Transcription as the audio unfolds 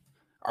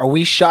Are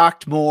we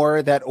shocked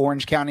more that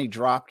Orange County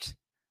dropped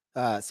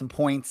some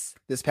points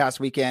this past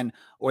weekend,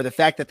 or the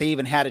fact that they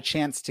even had a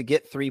chance to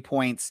get 3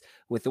 points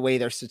with the way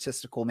their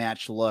statistical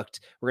match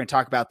looked? We're going to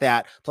talk about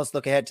that, plus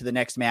look ahead to the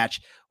next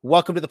match.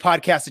 Welcome to the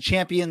Podcast of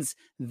Champions.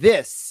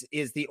 This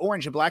is the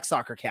Orange and Black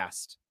Soccer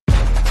Cast.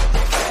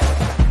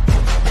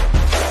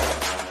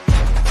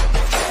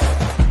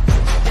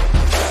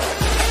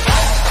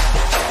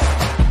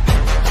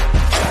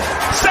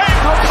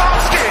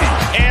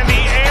 And the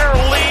air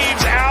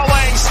leaves Al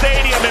Lang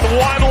Stadium in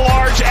one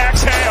large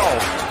exhale.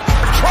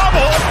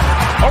 Trouble.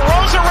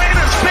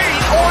 Arozarena's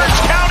feet. Orange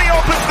County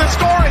opens the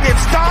scoring.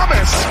 It's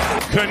Thomas.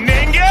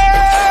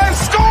 Kuninga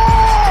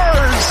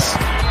scores!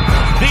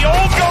 The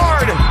old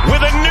guard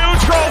with a new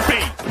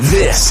trophy.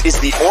 This is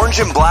the Orange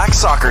and Black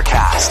Soccer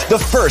Cast, the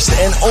first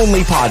and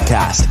only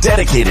podcast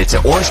dedicated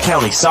to Orange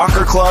County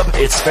Soccer Club,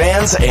 its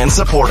fans, and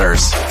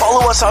supporters.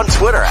 Follow us on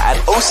Twitter at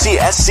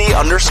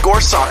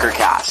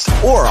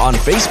OCSC_SoccerCast or on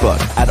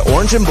Facebook at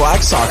Orange and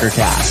Black Soccer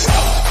Cast.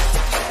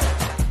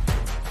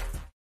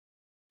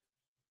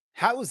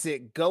 How's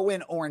it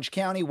going, Orange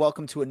County?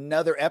 Welcome to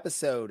another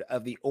episode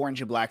of the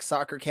Orange and Black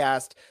Soccer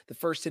Cast, the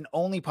first and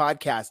only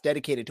podcast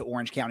dedicated to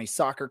Orange County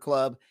Soccer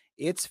Club,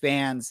 its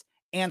fans,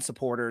 and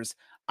supporters.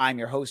 I'm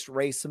your host,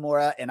 Ray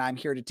Samora, and I'm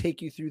here to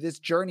take you through this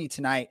journey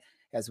tonight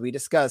as we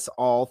discuss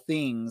all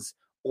things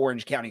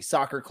Orange County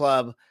Soccer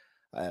Club.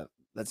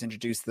 Let's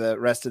introduce the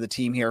rest of the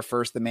team here.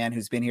 First, the man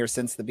who's been here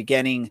since the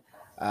beginning,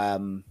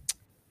 Mr.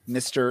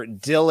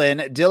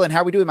 Dylan. Dylan,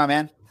 how are we doing, my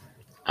man?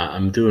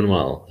 I'm doing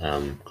well.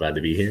 Glad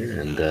to be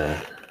here, and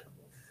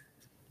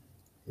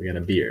we got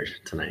a beer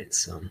tonight.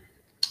 So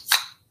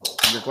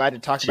you're glad to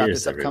talk about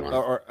this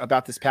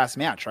about this past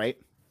match, right?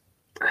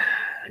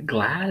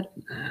 Glad?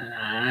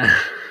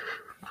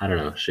 I don't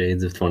know.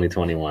 Shades of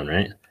 2021,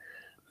 right?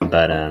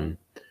 But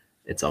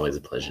it's always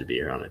a pleasure to be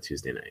here on a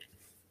Tuesday night.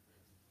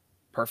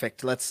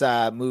 Perfect. Let's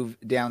move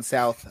down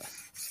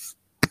south,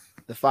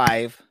 the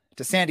 5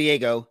 to San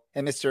Diego,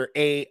 and Mr.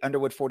 A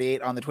Underwood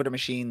 48 on the Twitter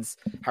machines.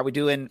 How we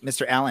doing,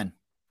 Mr. Allen?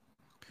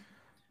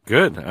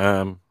 Good.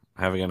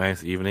 Having a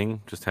nice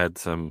evening. Just had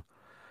some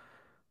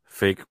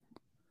fake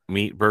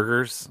meat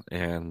burgers,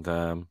 and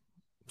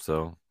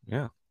so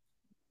yeah.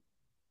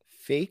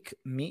 Fake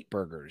meat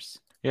burgers.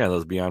 Yeah,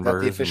 those Beyond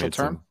Burgers. The official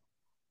term?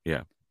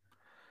 Yeah.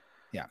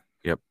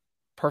 Yep.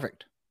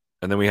 Perfect.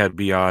 And then we had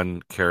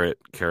Beyond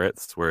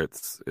carrots, where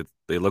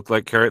they look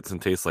like carrots and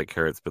taste like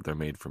carrots, but they're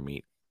made from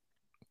meat.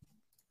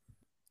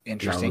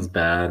 Interesting. That was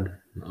bad.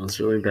 That was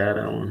really bad,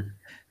 Alan.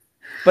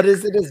 But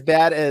is it as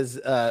bad as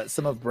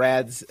some of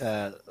Brad's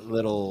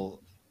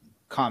little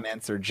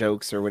comments or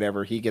jokes or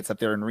whatever he gets up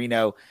there in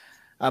Reno?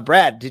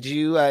 Brad, do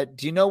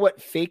you know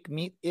what fake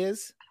meat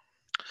is?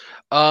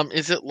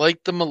 Is it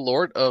like the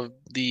Malort of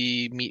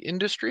the meat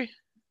industry?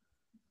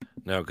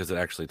 No, because it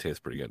actually tastes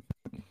pretty good.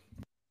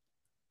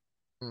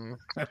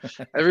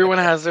 Everyone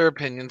has their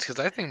opinions, because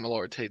I think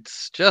Malort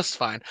tastes just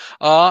fine.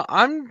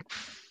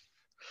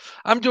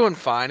 I'm doing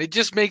fine. It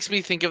just makes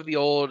me think of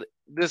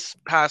this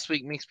past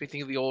week makes me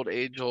think of the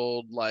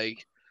age-old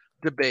like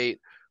debate.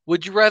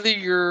 Would you rather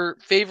your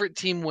favorite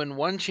team win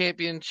one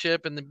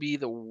championship and then be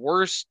the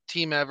worst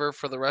team ever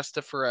for the rest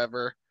of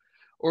forever?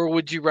 Or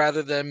would you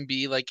rather them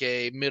be like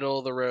a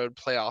middle-of-the-road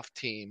playoff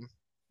team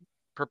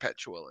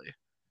perpetually?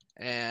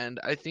 And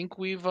I think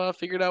we've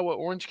figured out what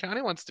Orange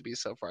County wants to be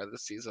so far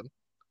this season.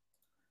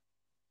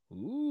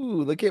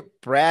 Ooh, look at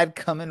Brad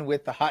coming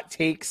with the hot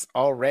takes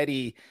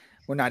already.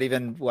 We're not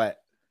even, 4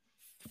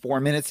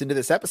 minutes into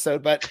this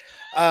episode, but,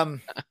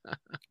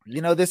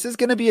 this is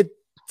going to be a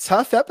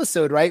tough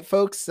episode, right,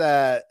 folks?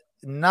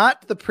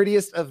 Not the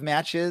prettiest of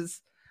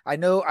matches. I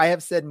know I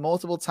have said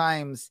multiple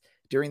times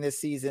during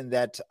this season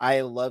that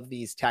I love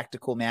these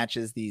tactical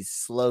matches, these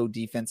slow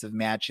defensive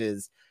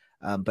matches.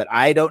 But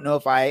I don't know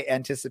if I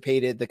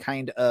anticipated the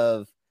kind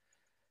of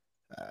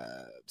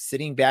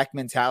sitting back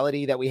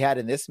mentality that we had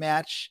in this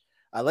match.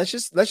 Let's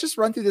just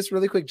run through this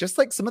really quick. Just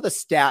like some of the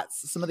stats,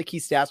 some of the key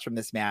stats from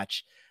this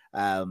match.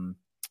 The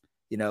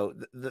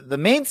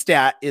main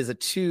stat is a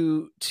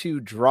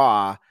 2-2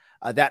 draw.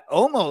 That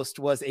almost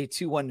was a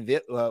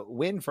 2-1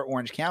 win for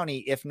Orange County,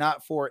 if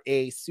not for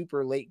a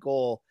super late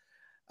goal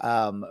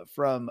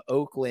from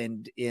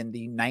Oakland in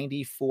the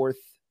 94th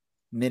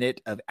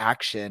minute of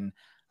action.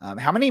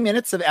 How many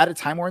minutes of added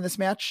time were in this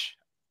match?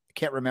 I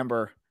can't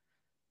remember,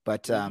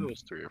 but it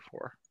was 3 or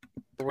 4.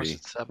 Or was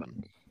it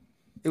 7?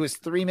 It was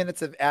 3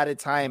 minutes of added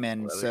time,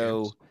 and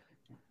so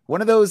one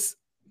of those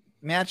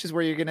matches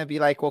where you're going to be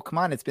like, well, come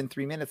on, it's been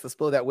 3 minutes. Let's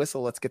blow that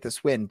whistle. Let's get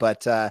this win.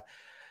 But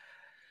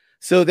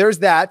so there's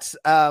that.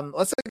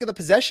 Let's look at the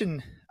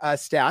possession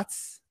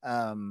stats.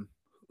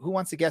 Who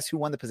wants to guess who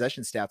won the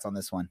possession stats on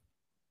this one?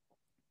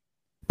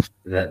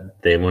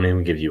 That they won't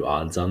even give you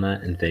odds on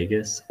that in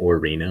Vegas or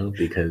Reno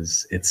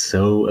because it's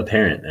so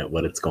apparent at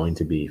what it's going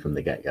to be from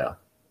the get-go.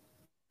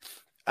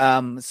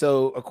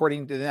 So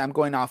according to I'm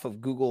going off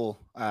of Google,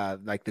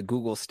 like the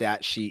Google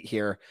stat sheet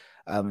here,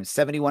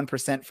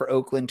 71% for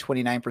Oakland,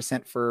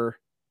 29% for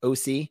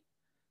OC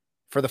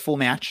for the full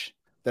match.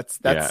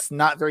 That's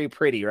not very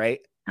pretty,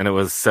 right? And it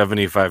was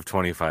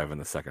 75-25 in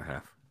the second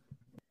half.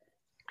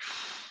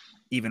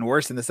 Even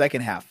worse in the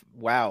second half.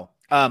 Wow.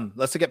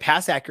 Let's look at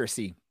pass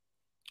accuracy.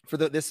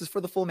 This is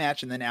for the full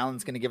match, and then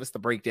Alan's going to give us the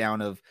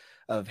breakdown of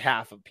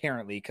half,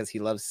 apparently, because he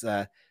loves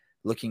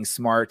looking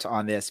smart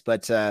on this.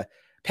 But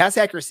pass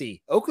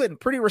accuracy, Oakland,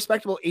 pretty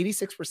respectable,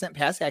 86%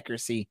 pass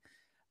accuracy.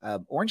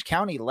 Orange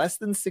County, less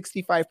than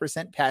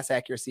 65% pass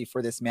accuracy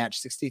for this match,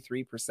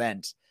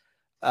 63%.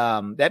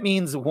 That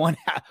means one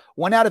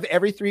out of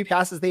every 3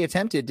 passes they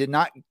attempted did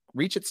not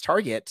reach its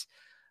target,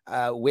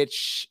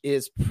 which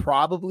is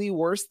probably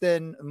worse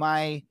than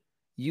my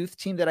youth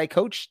team that I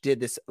coached did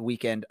this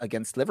weekend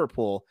against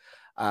Liverpool.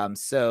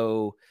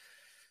 So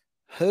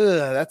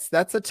that's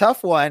a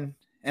tough one.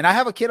 And I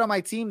have a kid on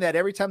my team that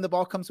every time the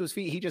ball comes to his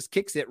feet, he just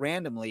kicks it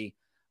randomly.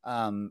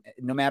 No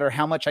matter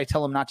how much I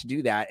tell him not to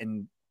do that.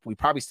 And we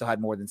probably still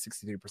had more than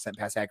 63%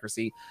 pass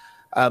accuracy.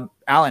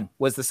 Alan,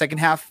 was the second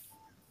half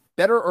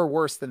better or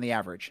worse than the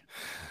average?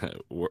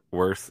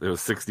 Worse. It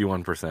was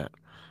 61%.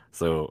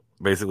 So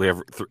basically,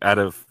 out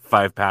of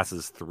 5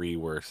 passes, 3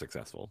 were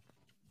successful.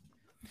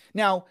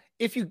 Now,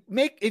 if you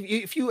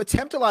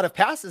attempt a lot of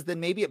passes, then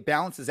maybe it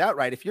balances out,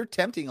 right? If you're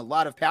attempting a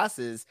lot of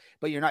passes,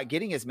 but you're not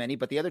getting as many,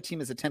 but the other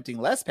team is attempting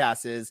less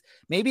passes,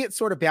 maybe it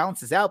sort of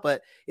balances out.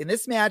 But in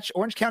this match,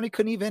 Orange County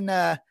couldn't even.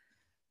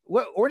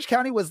 Orange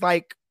County was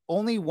like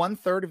only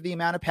 1/3 of the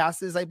amount of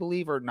passes, I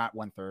believe, or not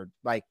 1/3.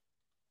 Like,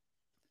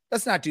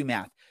 let's not do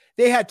math.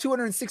 They had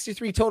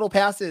 263 total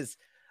passes.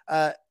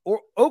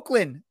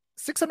 Oakland,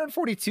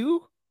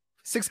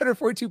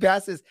 642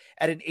 passes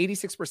at an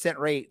 86%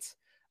 rate.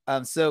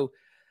 So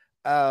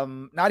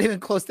not even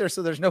close there.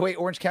 So there's no way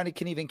Orange County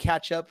can even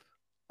catch up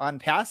on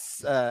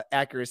pass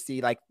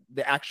accuracy, like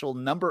the actual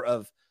number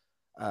of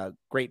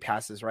great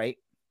passes, right?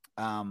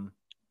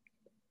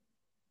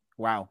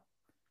 Wow.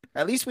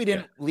 At least we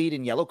didn't lead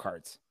in yellow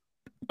cards.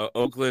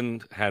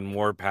 Oakland had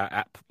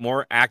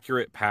more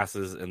accurate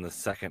passes in the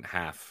second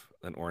half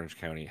than Orange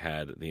County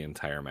had the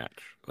entire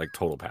match, like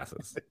total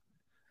passes.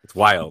 It's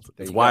wild.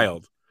 It's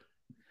wild.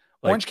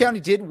 Orange County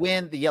did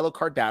win the yellow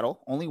card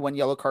battle, only 1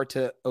 yellow card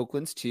to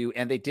Oakland's 2,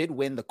 and they did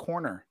win the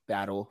corner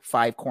battle,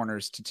 5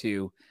 corners to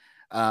 2.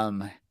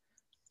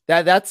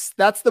 That's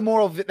the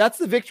moral. That's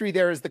the victory.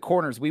 There is the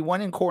corners. We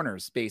won in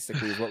corners,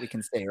 basically, is what we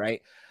can say,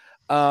 right?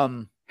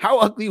 How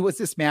ugly was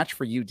this match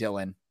for you,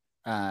 Dylan,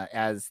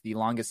 as the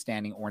longest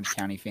standing Orange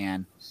County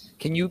fan?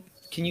 Can you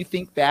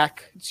think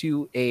back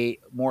to a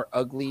more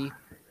ugly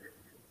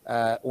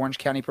Orange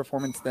County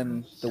performance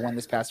than the one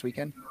this past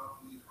weekend?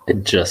 I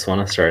just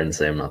want to start and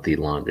say I'm not the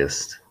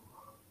longest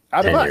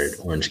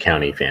tenured Orange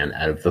County fan.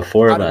 Out of the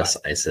 4 of us,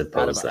 I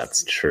suppose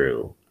that's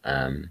true.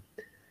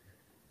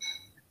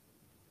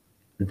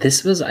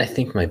 This was, I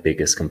think, my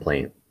biggest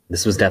complaint.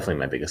 This was definitely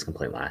my biggest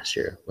complaint last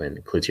year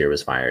when Cloutier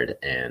was fired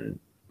and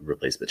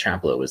replaced with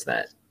Chaplow, was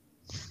that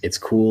it's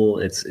cool,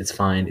 it's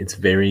fine, it's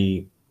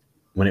very,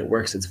 when it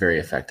works, it's very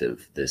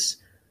effective. This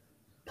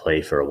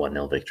play for a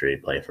 1-0 victory,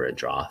 play for a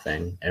draw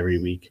thing every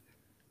week.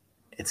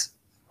 It's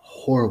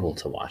horrible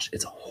to watch.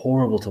 It's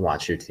horrible to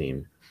watch your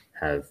team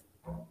have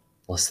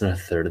less than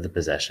 1/3 of the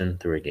possession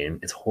through a game.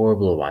 It's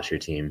horrible to watch your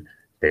team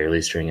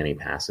barely string any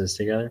passes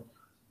together.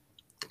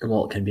 And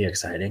while it can be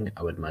exciting,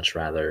 I would much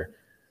rather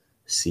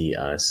see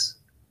us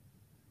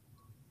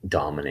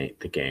dominate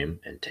the game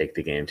and take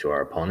the game to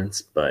our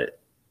opponents. But,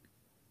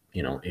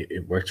 you know,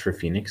 it worked for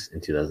Phoenix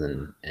in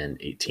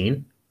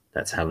 2018.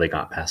 That's how they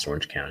got past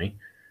Orange County,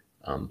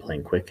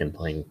 playing quick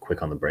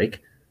on the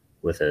break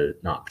with a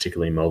not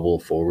particularly mobile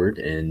forward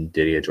in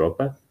Didier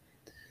Drogba.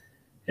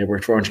 It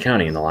worked for Orange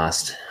County in the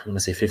last, I want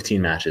to say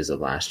 15 matches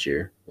of last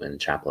year when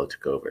Chaplow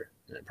took over.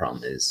 And the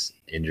problem is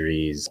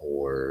injuries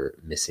or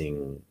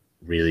missing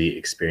really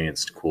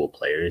experienced, cool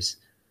players.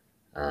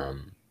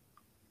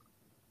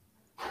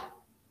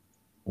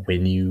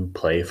 When you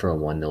play for a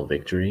 1-0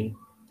 victory,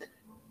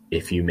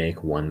 if you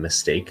make one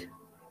mistake,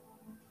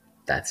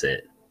 that's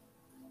it.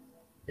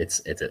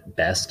 It's at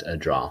best a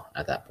draw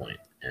at that point.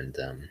 And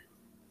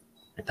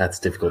that's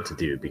difficult to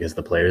do because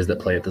the players that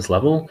play at this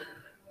level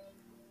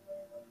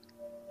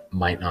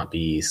might not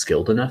be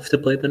skilled enough to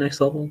play at the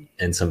next level.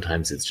 And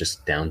sometimes it's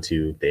just down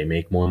to they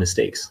make more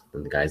mistakes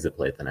than the guys that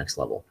play at the next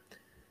level.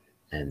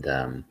 And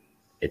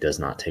it does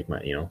not take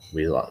much. You know,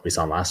 we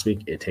saw last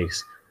week, it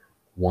takes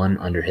one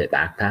under-hit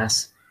back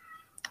pass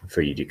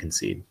for you to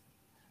concede.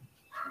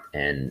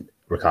 And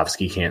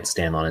Rakowski can't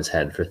stand on his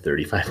head for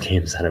 35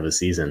 games out of a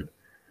season.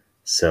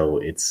 So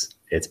it's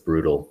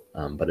brutal,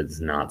 but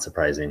it's not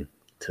surprising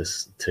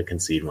to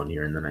concede one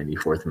here in the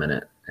 94th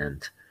minute.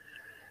 And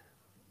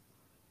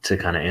to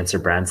kind of answer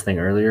Brad's thing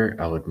earlier,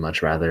 I would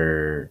much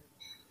rather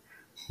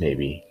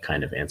maybe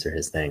kind of answer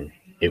his thing.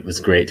 It was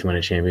great to win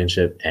a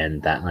championship,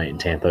 and that night in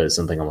Tampa is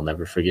something I will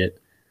never forget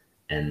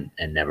and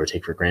never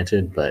take for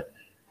granted. But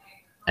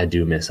I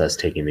do miss us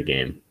taking the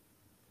game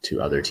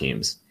to other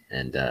teams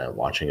and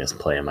watching us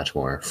play a much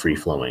more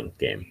free-flowing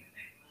game.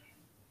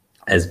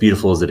 As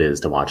beautiful as it is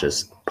to watch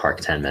us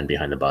park 10 men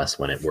behind the bus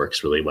when it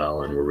works really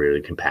well and we're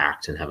really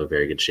compact and have a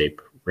very good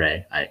shape,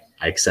 Ray, I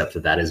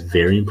accept that is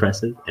very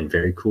impressive and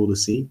very cool to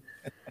see.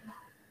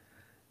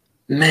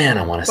 Man,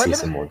 I want to But see let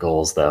some me- more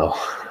goals, though.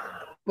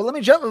 Well, let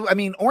me jump. I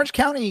mean, Orange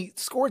County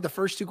scored the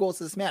first 2 goals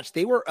of this match.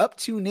 They were up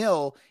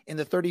 2-0 in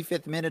the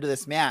 35th minute of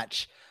this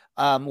match,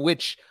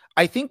 which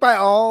I think by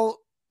all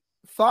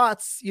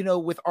thoughts,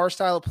 with our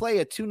style of play,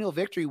 a 2-0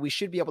 victory, we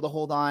should be able to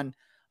hold on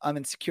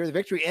and secure the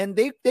victory. And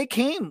they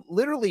came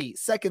literally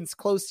seconds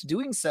close to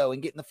doing so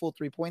and getting the full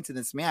 3 points in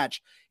this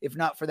match, if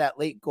not for that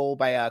late goal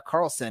by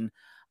Carlson.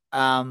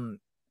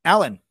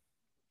 Alan,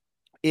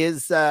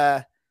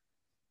 do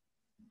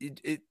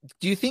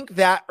you think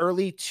that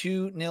early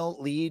 2-0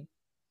 lead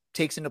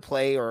takes into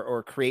play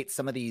or creates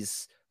some of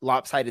these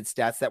lopsided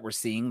stats that we're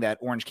seeing, that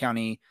Orange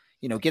County,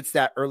 gets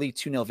that early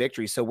 2-0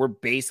 victory? So we're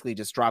basically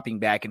just dropping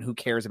back, and who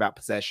cares about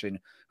possession?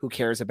 Who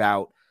cares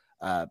about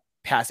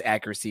pass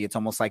accuracy? It's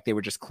almost like they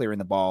were just clearing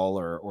the ball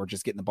or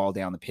just getting the ball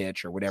down the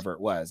pitch or whatever it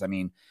was. I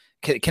mean,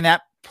 can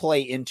that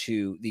play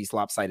into these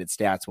lopsided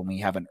stats when we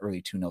have an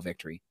early 2-0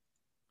 victory?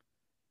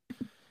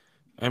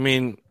 I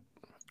mean,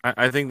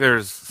 I think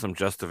there's some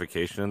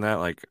justification in that.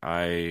 Like,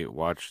 I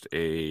watched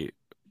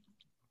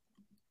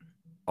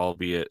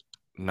albeit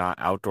not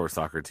outdoor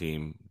soccer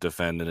team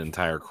defend an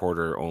entire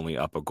quarter only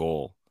up a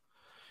goal.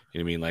 You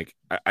know what I mean? Like,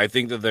 I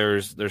think that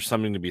there's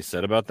something to be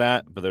said about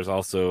that, but there's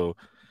also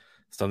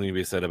something to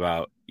be said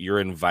about you're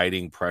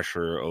inviting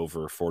pressure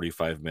over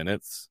 45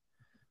 minutes.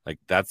 Like,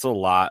 that's a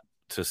lot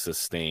to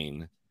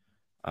sustain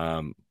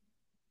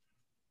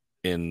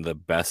in the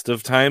best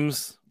of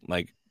times.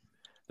 Like,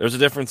 there's a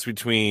difference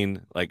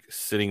between like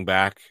sitting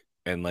back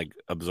and like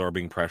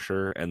absorbing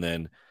pressure and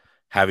then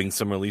having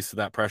some release of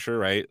that pressure,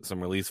 right?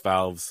 Some release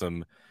valves,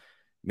 some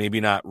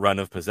maybe not run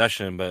of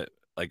possession, but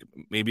like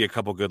maybe a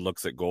couple good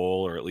looks at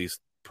goal, or at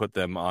least put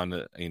them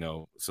on,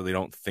 so they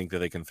don't think that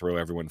they can throw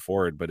everyone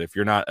forward. But if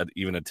you're not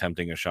even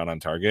attempting a shot on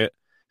target,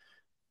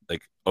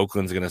 like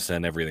Oakland's going to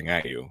send everything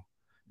at you.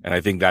 And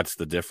I think that's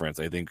the difference.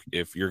 I think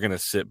if you're going to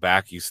sit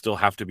back, you still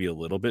have to be a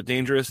little bit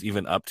dangerous,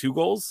 even up 2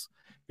 goals,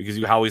 because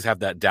you always have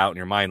that doubt in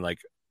your mind. Like,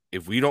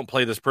 if we don't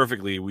play this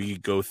perfectly, we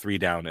go 3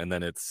 down and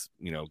then it's,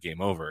 game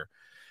over.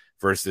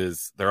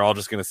 Versus they're all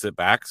just going to sit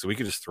back, so we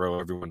can just throw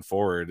everyone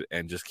forward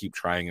and just keep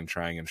trying and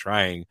trying and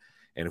trying.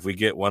 And if we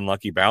get one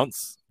lucky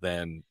bounce,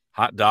 then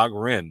hot dog,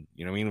 we're in.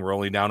 You know what I mean? We're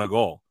only down a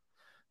goal.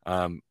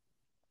 So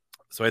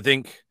I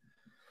think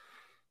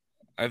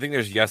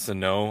there's yes and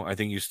no. I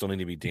think you still need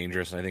to be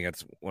dangerous, and I think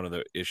that's one of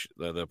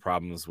the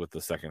problems with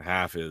the second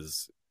half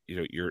is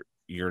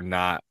you're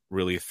not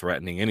really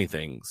threatening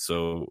anything.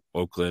 So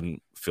Oakland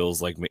feels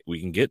like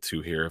we can get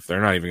to here if they're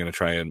not even going to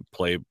try and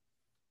play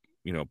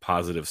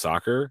positive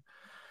soccer.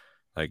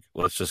 Like,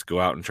 let's just go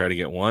out and try to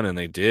get one. And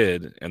they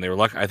did. And they were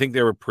lucky. I think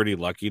they were pretty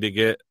lucky to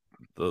get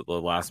the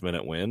last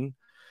minute win.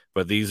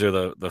 But these are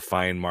the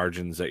fine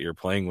margins that you're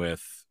playing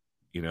with,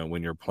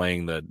 when you're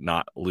playing the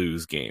not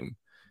lose game.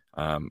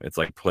 It's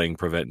like playing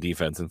prevent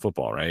defense in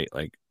football, right?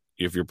 Like,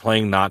 if you're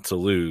playing not to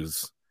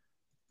lose,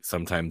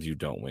 sometimes you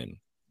don't win.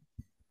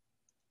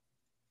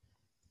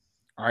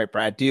 All right,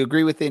 Brad, do you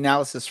agree with the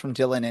analysis from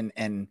Dylan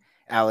and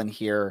Alan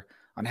here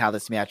on how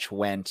this match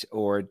went?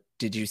 Or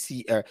did you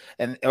see,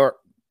 or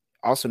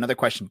also another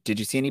question, did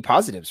you see any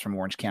positives from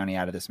Orange County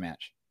out of this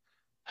match?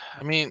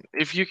 I mean,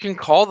 if you can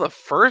call the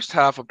first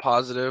half a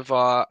positive,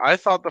 I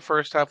thought the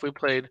first half we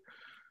played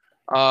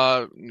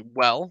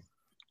well.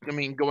 I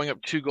mean, going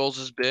up 2 goals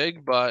is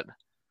big, but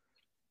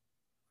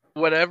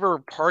whatever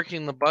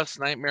parking the bus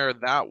nightmare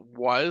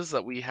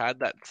that we had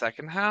that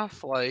second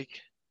half, like,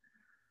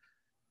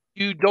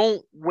 you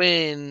don't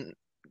win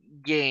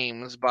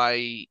games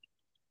by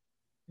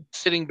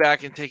sitting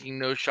back and taking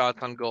no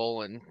shots on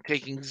goal and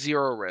taking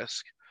 0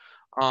 risk.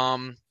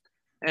 And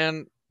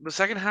the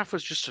second half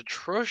was just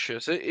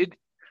atrocious. It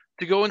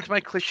to go into my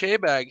cliche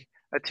bag,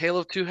 a tale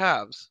of 2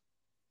 halves.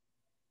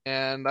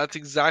 And that's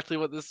exactly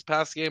what this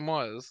past game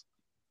was.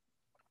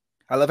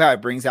 I love how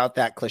it brings out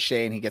that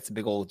cliche, and he gets a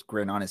big old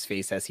grin on his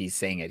face as he's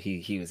saying it.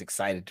 He was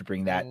excited to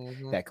bring that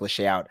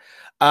cliche out.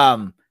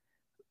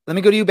 Let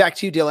me go to you, back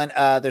to you, Dylan.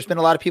 There's been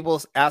a lot of people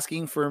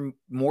asking for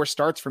more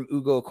starts from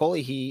Ugo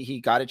Okoli. He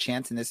got a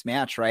chance in this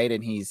match, right?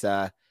 And he's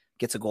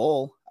gets a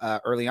goal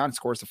early on,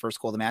 scores the first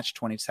goal of the match,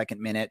 22nd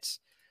minute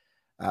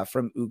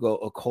from Ugo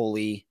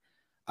Okoli.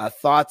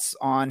 Thoughts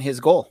on his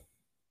goal?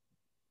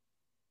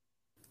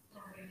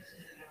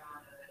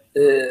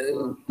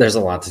 There's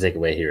a lot to take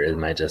away here.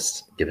 Am I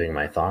just giving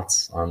my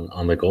thoughts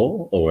on the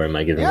goal, or am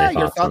I giving my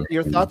thoughts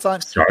your thoughts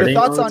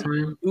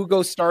on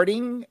Ugo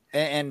starting,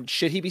 and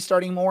should he be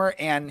starting more,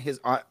 and his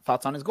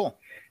thoughts on his goal?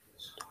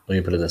 Let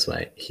me put it this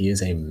way: he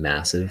is a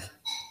massive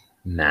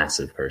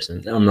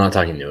person. I'm not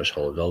talking Noah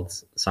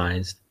Holleveld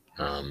sized,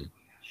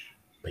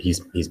 but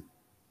he's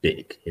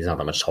big. He's not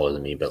that much taller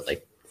than me, but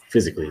like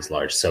physically he's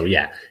large. So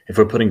yeah, if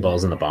we're putting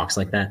balls in the box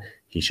like that,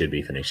 he should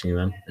be finishing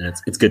them, and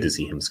it's good to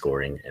see him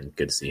scoring and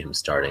good to see him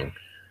starting.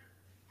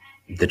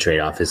 The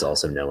trade-off is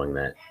also knowing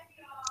that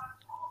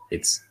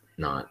he's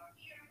not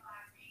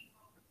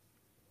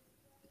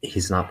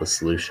the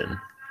solution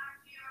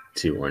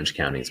to Orange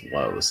County's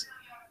woes.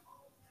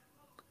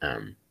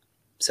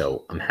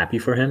 So I'm happy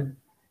for him,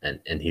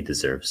 and he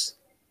deserves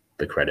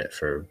the credit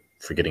for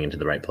for getting into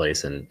the right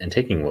place and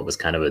taking what was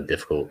kind of a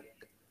difficult,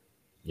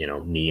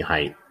 knee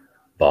height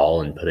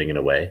ball and putting it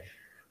away.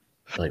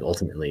 Like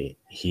ultimately,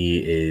 he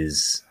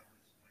is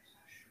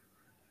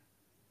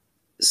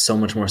so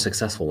much more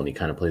successful when he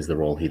kind of plays the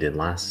role he did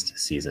last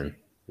season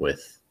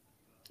with,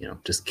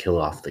 just kill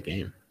off the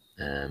game.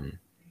 And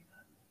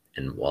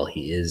while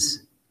he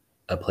is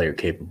a player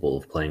capable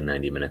of playing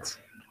 90 minutes,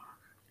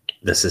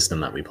 the system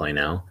that we play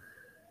now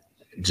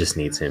just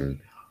needs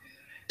him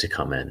to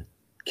come in,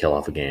 kill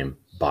off a game,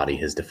 body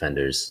his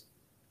defenders,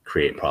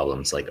 create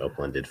problems like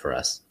Oakland did for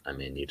us. I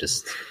mean,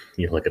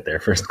 you look at their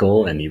first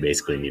goal and you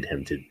basically need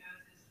him to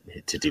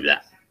do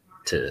that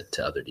to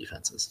other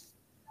defenses.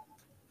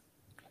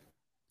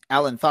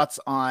 Alan, thoughts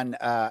on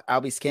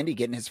Albie Skendi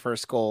getting his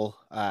first goal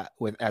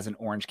as an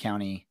Orange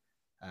County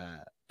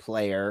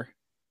player,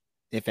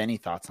 if any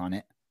thoughts on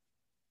it?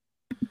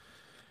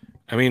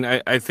 I mean,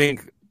 I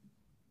think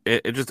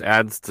it just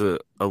adds to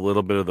a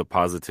little bit of the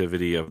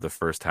positivity of the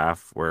first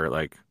half where,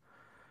 like,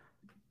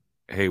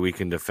 hey, we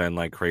can defend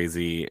like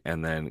crazy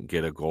and then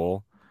get a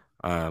goal.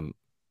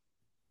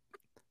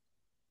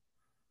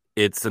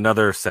 It's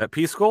another set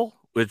piece goal,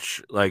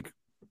 which like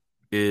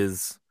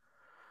is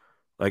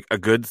like a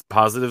good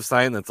positive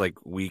sign that's like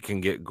we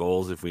can get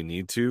goals if we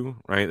need to,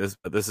 right?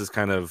 This is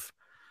kind of,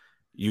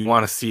 you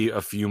want to see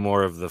a few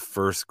more of the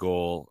first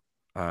goal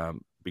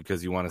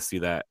because you want to see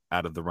that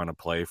out of the run of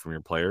play from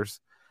your players.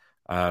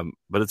 But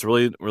it's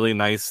really, really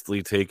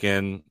nicely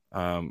taken,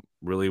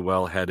 really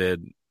well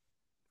headed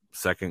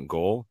second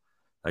goal.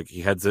 Like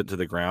he heads it to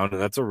the ground,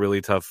 and that's a really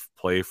tough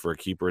play for a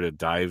keeper to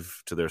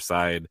dive to their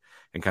side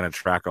and kind of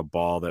track a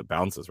ball that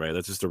bounces, right?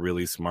 That's just a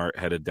really smart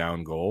headed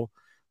down goal.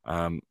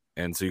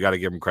 And so you got to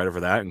give him credit for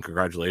that, and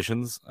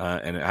congratulations.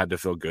 And it had to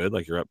feel good,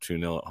 like you're up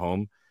 2-0 at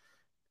home.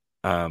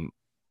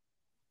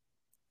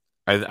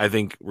 I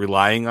think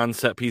relying on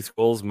set piece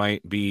goals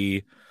might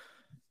be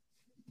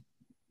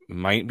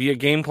a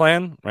game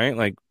plan, right?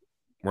 Like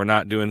we're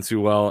not doing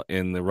too well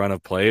in the run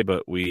of play,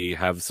 but we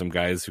have some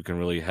guys who can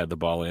really head the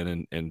ball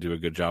in and do a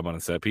good job on a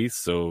set piece.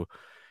 So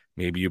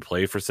maybe you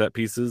play for set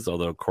pieces,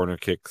 although corner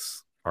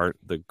kicks aren't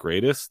the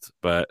greatest,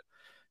 but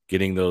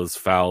getting those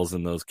fouls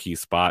in those key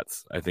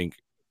spots, I think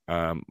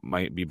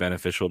might be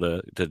beneficial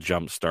to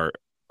jumpstart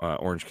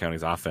Orange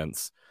County's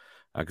offense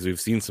because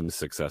we've seen some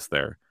success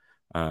there.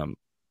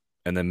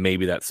 And then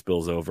maybe that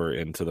spills over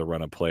into the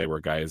run of play where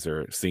guys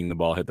are seeing the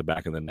ball hit the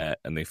back of the net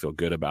and they feel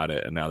good about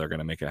it. And now they're going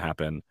to make it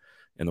happen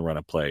in the run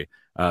of play.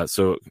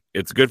 So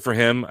it's good for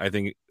him. I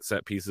think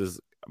set pieces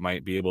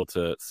might be able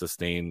to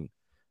sustain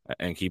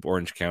and keep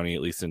Orange County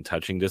at least in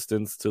touching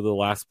distance to the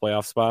last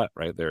playoff spot,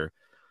 right? They're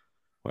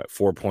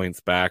 4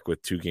 points back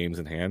with 2 games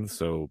in hand.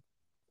 So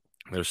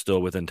they're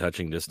still within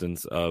touching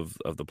distance of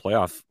the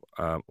playoff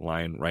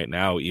line right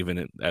now,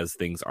 even as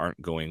things aren't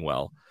going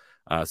well.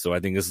 So I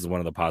think this is one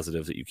of the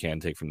positives that you can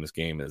take from this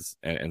game is,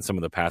 and some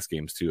of the past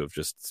games too, of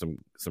just some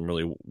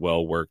really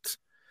well worked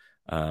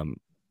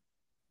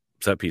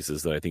set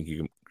pieces that I think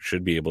you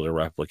should be able to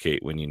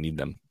replicate when you need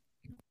them.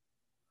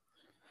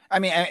 I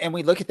mean, and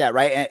we look at that,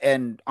 right?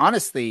 And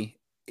honestly,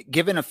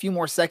 given a few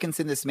more seconds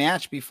in this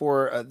match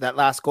before that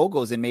last goal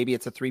goes in, maybe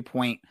it's a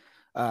 3-point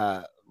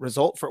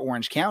result for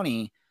Orange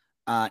County.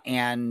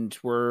 And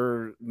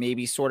we're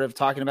maybe sort of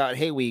talking about,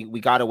 hey, we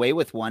got away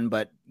with one,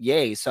 but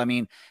yay. So, I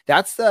mean,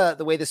 that's the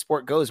way the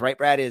sport goes, right,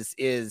 Brad,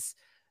 is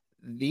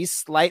these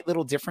slight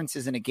little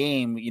differences in a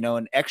game,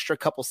 an extra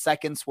couple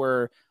seconds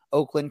where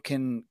Oakland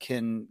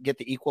can get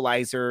the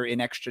equalizer in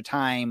extra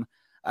time,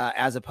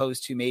 as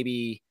opposed to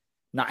maybe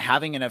not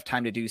having enough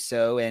time to do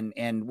so.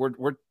 And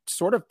we're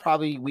sort of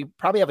we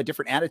probably have a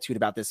different attitude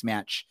about this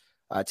match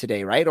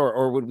today, right?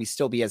 Or would we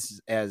still be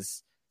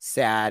as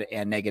sad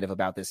and negative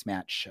about this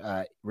match,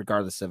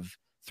 regardless of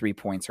 3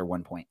 points or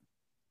 1 point?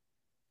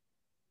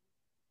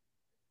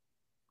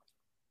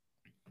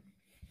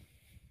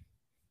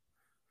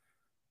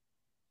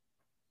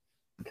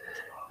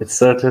 It's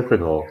so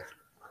typical.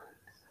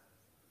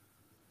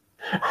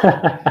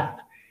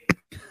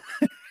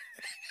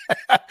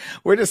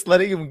 We're just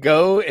letting him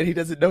go, and he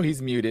doesn't know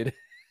he's muted.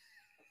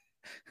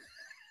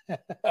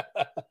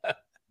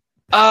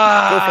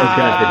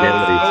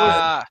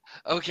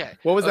 Okay.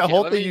 What was that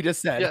whole thing you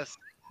just said? Yes.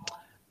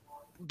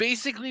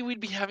 Basically, we'd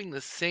be having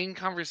the same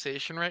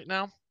conversation right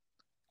now,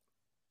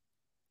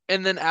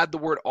 and then add the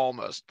word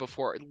almost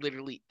before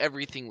literally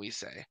everything we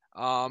say.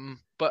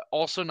 But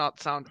also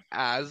not sound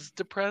as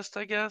depressed,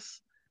 I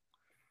guess,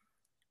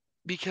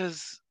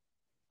 because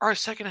our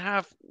second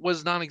half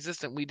was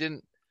non-existent. We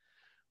didn't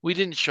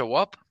show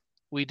up.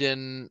 We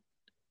didn't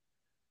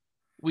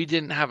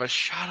have a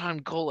shot on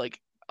goal. Like,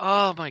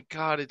 oh my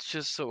God, it's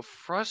just so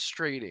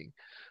frustrating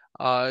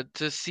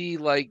to see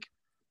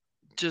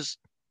just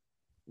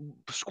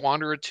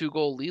squander a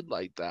 2-goal lead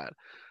like that.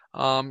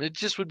 It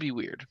just would be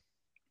weird.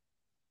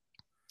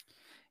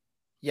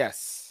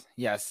 Yes.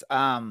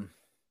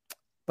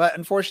 But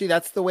unfortunately,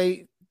 that's the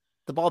way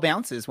the ball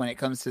bounces when it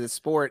comes to the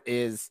sport.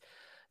 Is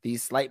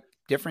these slight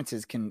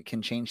differences can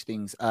change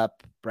things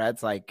up.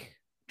 Brad's like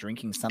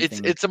drinking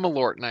something. It's a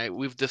Malort night.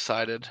 We've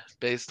decided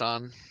based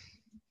on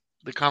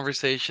the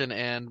conversation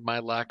and my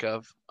lack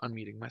of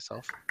unmuting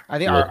myself. I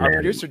think our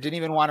producer didn't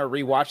even want to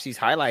rewatch these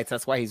highlights.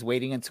 That's why he's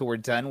waiting until we're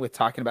done with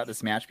talking about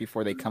this match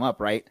before they come up,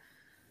 right?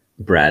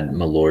 Brad,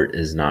 Malort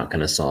is not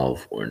going to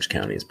solve Orange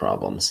County's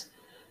problems.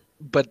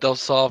 But they'll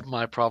solve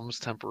my problems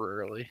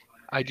temporarily.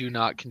 I do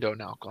not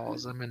condone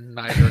alcoholism, and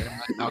neither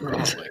am I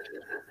alcoholic.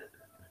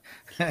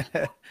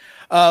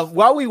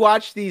 While we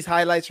watch these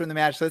highlights from the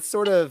match, let's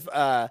sort of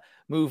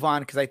move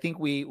on, because I think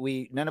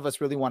we none of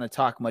us really want to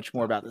talk much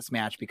more about this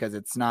match because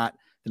it's not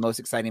the most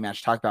exciting match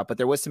to talk about. But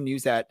there was some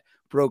news that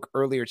broke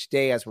earlier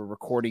today as we're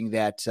recording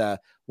that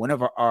one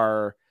of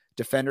our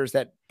defenders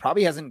that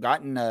probably hasn't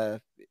gotten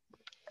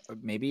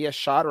maybe a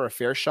shot or a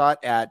fair shot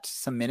at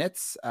some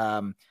minutes,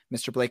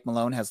 Mr. Blake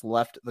Malone, has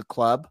left the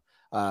club.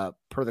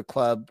 Per the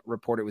club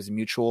report, it was a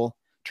mutual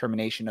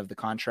termination of the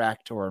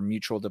contract or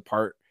mutual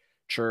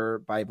departure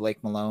by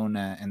Blake Malone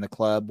and the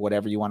club,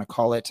 whatever you want to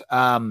call it.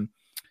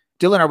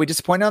 Dylan, are we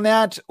disappointed on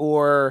that,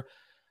 or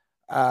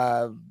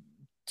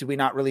do we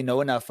not really know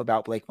enough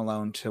about Blake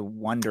Malone to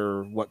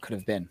wonder what could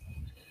have been?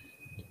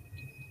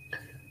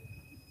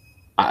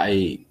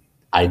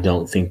 I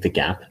don't think the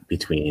gap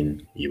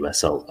between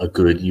a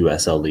good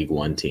USL League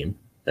One team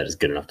that is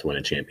good enough to win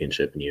a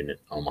championship in Unit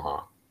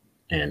Omaha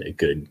and a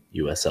good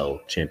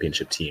USL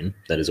championship team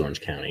that is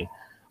Orange County,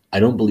 I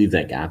don't believe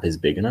that gap is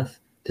big enough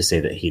to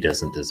say that he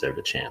doesn't deserve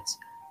a chance.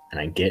 And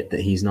I get that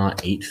he's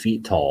not 8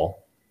 feet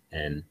tall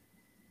and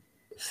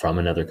from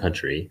another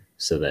country,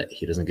 so that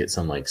he doesn't get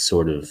some like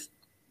sort of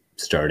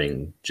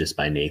starting just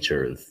by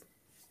nature of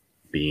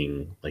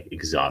being like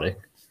exotic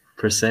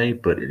per se,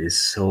 but it is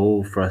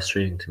so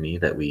frustrating to me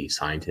that we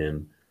signed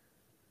him,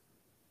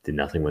 did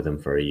nothing with him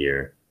for a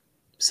year,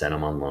 sent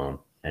him on loan,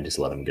 and just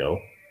let him go,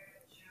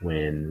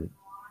 when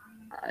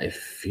I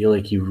feel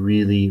like he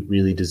really,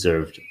 really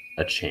deserved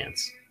a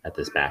chance at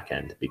this back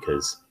end,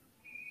 because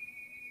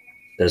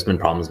there's been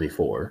problems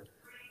before.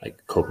 Like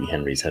Kobe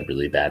Henry's had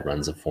really bad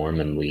runs of form,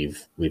 and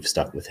we've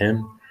stuck with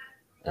him.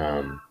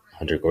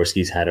 Hunter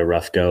Gorski's had a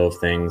rough go of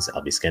things.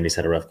 Albie Skendy's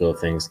had a rough go of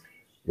things.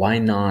 Why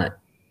not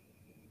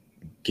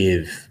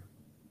give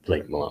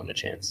Blake Malone a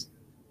chance?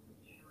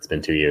 It's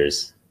been 2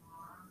 years.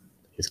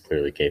 He's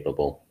clearly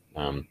capable.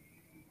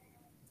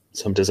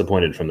 So I'm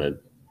disappointed from the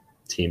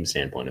team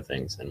standpoint of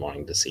things and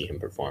wanting to see him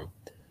perform.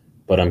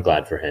 But I'm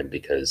glad for him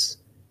because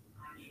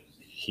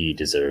he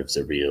deserves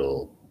a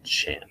real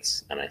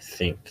chance. And I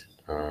think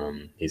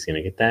he's going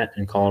to get that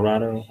in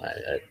Colorado.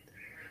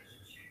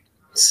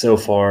 So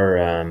far,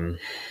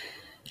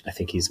 I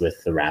think he's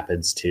with the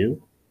Rapids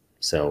too.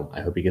 So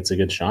I hope he gets a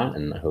good shot,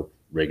 and I hope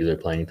regular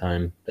playing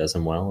time does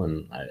him well.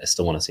 And I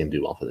still want to see him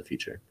do well for the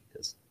future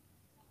because,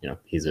 you know,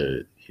 he's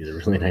a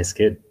really nice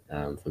kid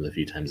from the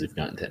few times we've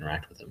gotten to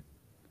interact with him.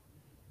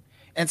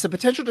 And some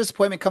potential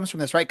disappointment comes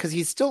from this, right? Because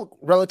he's still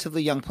a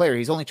relatively young player.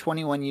 He's only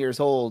 21 years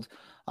old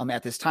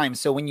at this time.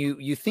 So when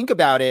you think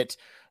about it,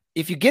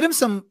 if you get him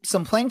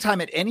some playing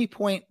time at any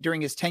point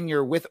during his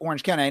tenure with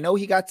Orange County, I know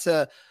he got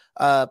to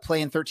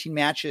play in 13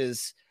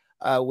 matches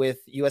with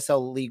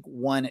USL League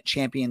One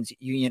champions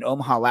Union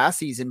Omaha last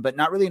season, but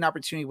not really an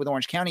opportunity with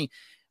Orange County.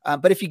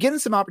 But if you get him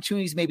some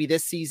opportunities, maybe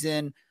this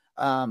season,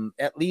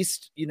 at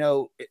least, you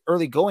know,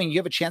 early going, you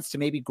have a chance to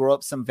maybe grow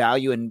up some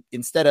value, and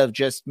instead of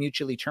just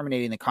mutually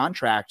terminating the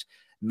contract,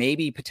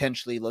 maybe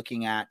potentially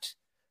looking at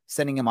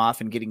sending him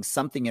off and getting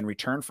something in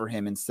return for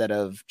him instead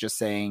of just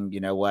saying, you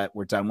know what,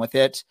 we're done with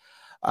it.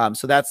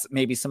 So that's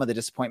maybe some of the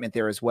disappointment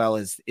there as well,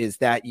 is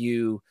that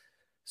you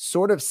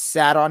sort of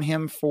sat on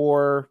him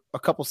for a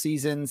couple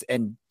seasons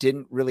and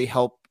didn't really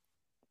help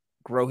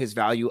grow his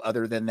value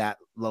other than that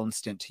loan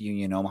stint to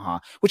Union Omaha,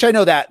 which I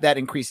know that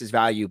increases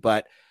value,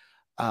 but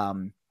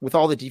with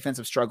all the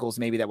defensive struggles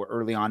maybe that were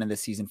early on in the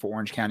season for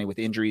Orange County with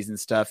injuries and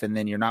stuff, and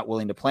then you're not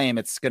willing to play him,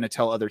 it's going to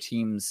tell other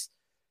teams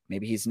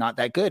maybe he's not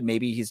that good.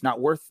 Maybe he's not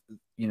worth,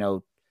 you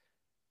know,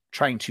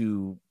 trying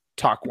to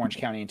talk Orange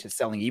County into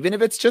selling, even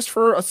if it's just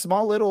for a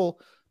small little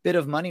bit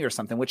of money or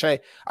something, which I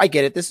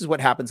get it. This is what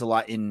happens a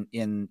lot in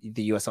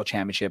the USL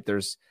Championship.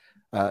 There's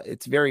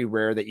it's very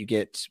rare that you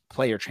get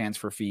player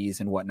transfer fees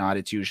and whatnot.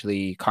 It's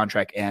usually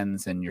contract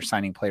ends and you're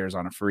signing players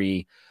on a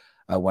free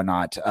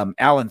whatnot.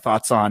 Alan,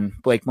 thoughts on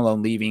Blake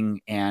Malone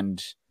leaving,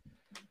 and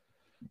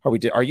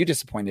are you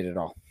disappointed at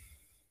all?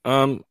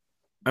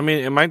 I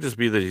mean, it might just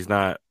be that he's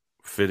not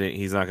fitting.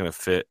 He's not going to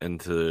fit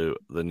into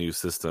the new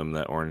system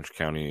that Orange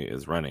County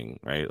is running,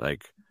 right?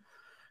 Like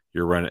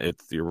you're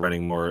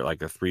running more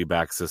like a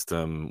 3-back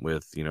system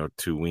with, you know,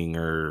 2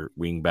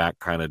 wing back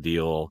kind of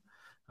deal,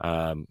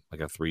 like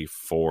a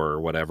 3-4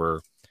 or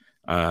whatever.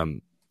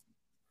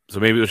 So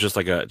maybe it was just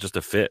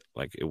a fit.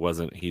 Like it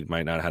wasn't, he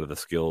might not have the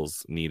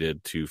skills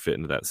needed to fit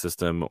into that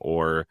system,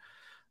 or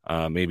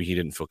maybe he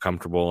didn't feel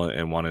comfortable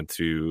and wanted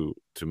to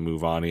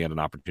move on. He had an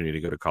opportunity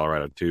to go to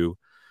Colorado too.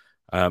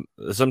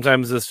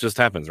 Sometimes this just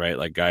happens, right?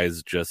 Like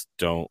guys just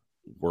don't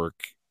work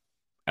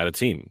at a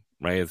team,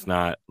 right? It's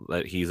not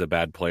that he's a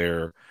bad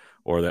player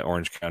or that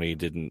Orange County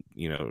didn't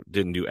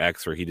do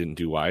X or he didn't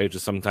do Y. It's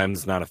just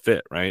sometimes not a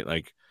fit, right?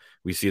 Like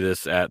we see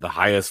this at the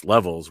highest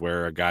levels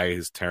where a guy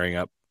is tearing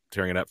up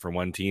tearing it up for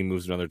one team,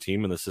 moves to another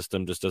team, and the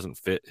system just doesn't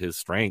fit his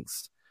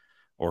strengths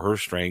or her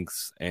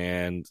strengths,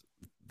 and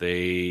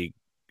they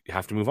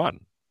have to move on.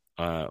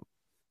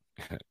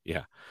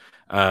 Yeah.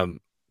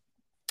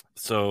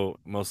 So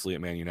mostly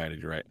at Man United,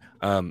 you're right.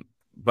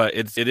 But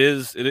it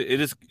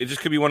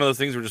just could be one of those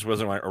things where it just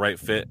wasn't a right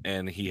fit,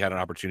 and he had an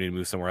opportunity to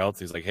move somewhere else.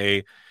 He's like,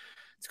 hey,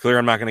 it's clear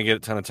I'm not going to get a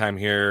ton of time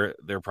here.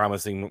 They're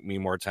promising me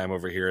more time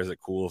over here. Is it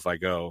cool if I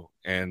go?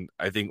 And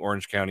I think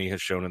Orange County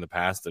has shown in the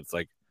past that it's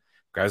like,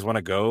 guys want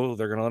to go,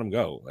 they're going to let them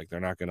go. Like, they're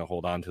not going to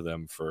hold on to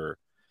them for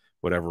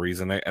whatever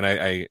reason.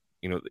 I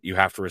you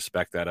have to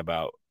respect that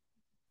about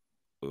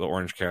the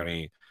Orange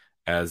County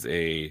as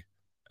a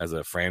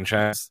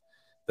franchise,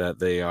 that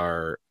they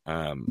are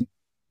that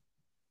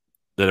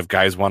if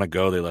guys want to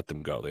go, they let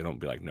them go. They don't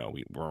be like, no,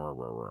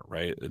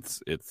 right?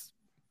 It's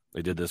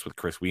they did this with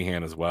Chris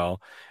Wehan as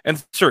well, and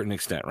to a certain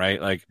extent,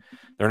 right? Like,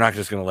 they're not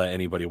just going to let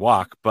anybody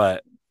walk,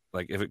 but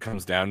like, if it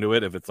comes down to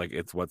it, if it's like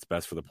it's what's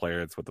best for the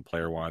player, it's what the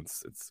player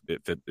wants,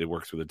 it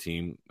works with the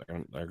team,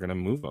 they're going to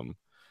move them,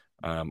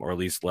 or at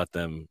least let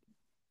them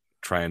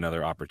try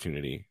another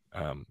opportunity,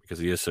 because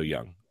he is so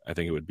young. I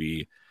think it would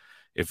be,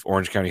 if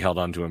Orange County held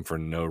on to him for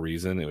no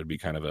reason, it would be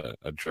kind of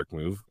a jerk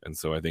move. And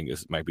so I think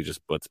this might be just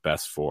what's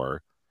best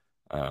for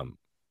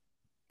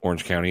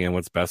Orange County and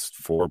what's best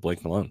for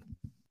Blake Malone.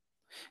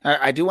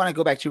 I do want to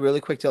go back to you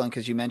really quick, Dylan,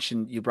 because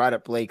you brought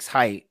up Blake's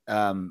height.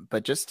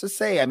 But just to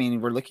say, I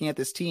mean, we're looking at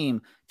this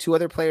team. Two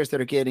other players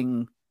that are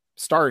getting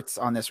starts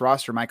on this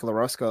roster, Michael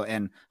Orozco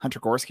and Hunter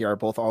Gorski, are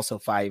both also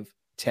 5'10"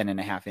 and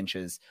a half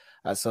inches.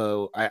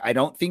 So I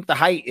don't think the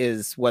height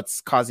is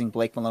what's causing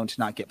Blake Malone to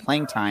not get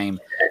playing time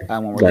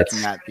when we're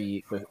looking at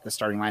the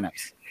starting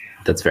lineups.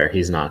 That's fair.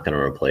 He's not going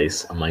to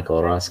replace a Michael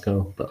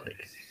Orozco, but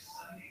like,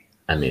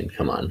 I mean,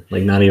 come on,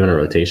 like, not even a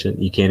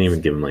rotation. You can't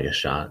even give him like a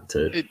shot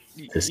to take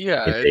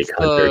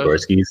Hunter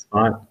Gorski's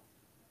spot.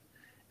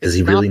 Does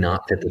he really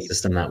not fit the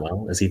system that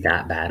well? Is he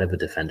that bad of a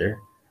defender?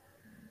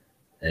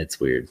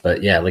 It's weird.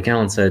 But yeah, like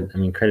Alan said, I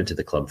mean, credit to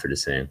the club for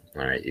just saying,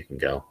 all right, you can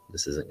go.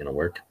 This isn't going to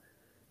work.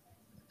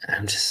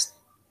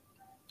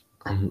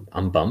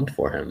 I'm bummed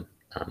for him,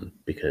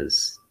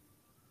 because,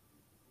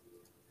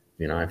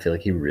 you know, I feel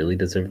like he really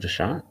deserved a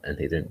shot and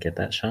he didn't get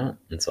that shot.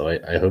 And so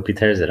I hope he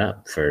tears it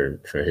up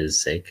for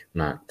his sake,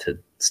 not to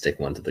stick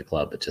one to the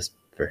club, but just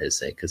for his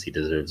sake, because he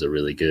deserves a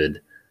really good,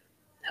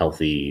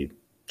 healthy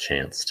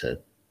chance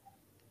to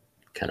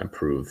kind of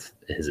prove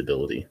his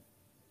ability.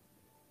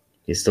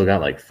 He's still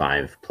got like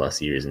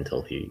 5+ years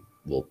until he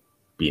will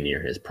be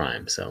near his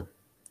prime. So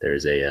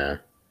there's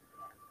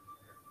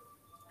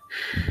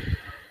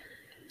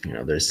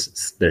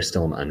there's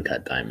still an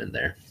uncut diamond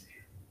there.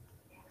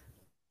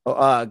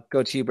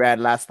 Go to you, Brad.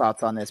 Last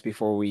thoughts on this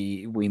before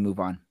we move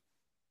on.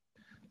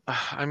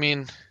 I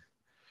mean,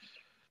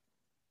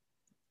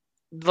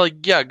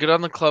 like, yeah, good on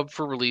the club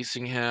for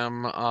releasing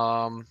him,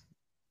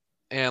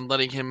 and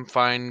letting him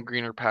find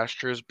greener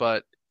pastures,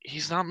 but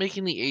he's not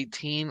making the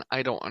 18.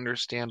 I don't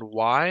understand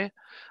why,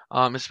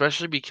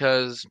 especially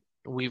because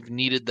we've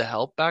needed the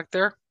help back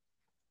there.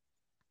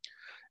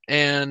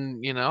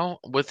 And, you know,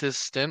 with his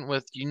stint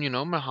with Union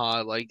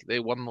Omaha, like, they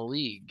won the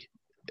league,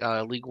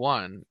 League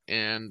One.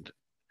 And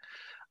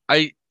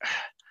I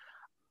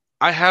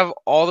have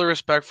all the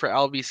respect for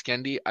Albie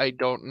Skendi. I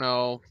don't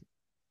know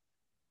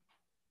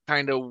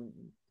kind of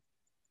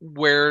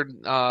where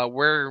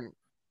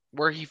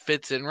he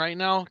fits in right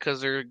now,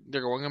 because they're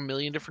going a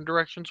million different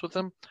directions with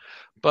him.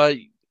 But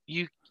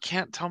you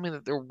can't tell me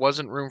that there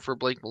wasn't room for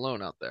Blake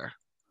Malone out there.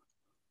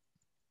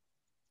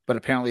 But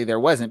apparently there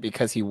wasn't,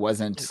 because he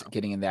wasn't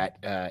getting in that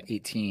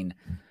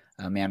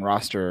 18-man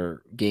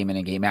roster game in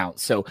and game out.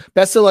 So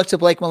best of luck to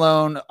Blake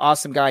Malone.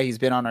 Awesome guy. He's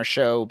been on our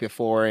show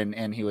before,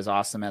 and he was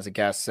awesome as a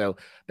guest. So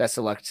best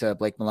of luck to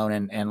Blake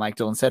Malone. And like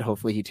Dylan said,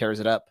 hopefully he tears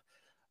it up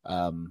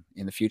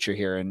in the future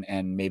here,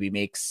 and maybe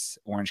makes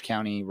Orange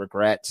County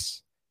regret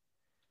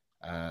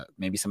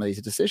maybe some of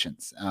these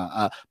decisions.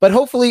 But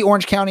hopefully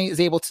Orange County is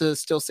able to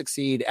still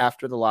succeed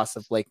after the loss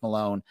of Blake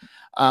Malone.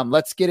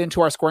 Let's get into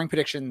our scoring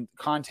prediction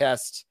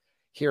contest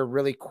here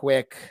really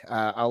quick.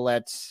 I'll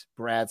let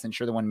Brad, since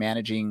you're the one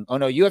managing. Oh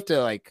no, you have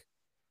to, like,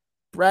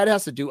 Brad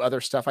has to do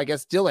other stuff, I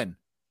guess. Dylan,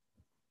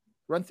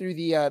 run through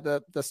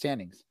the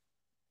standings.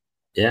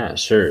 Yeah,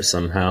 sure.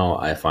 Somehow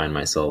I find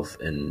myself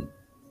in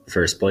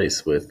first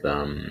place with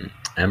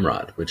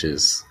Emrod, which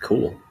is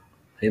cool.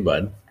 Hey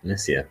bud,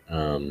 miss you.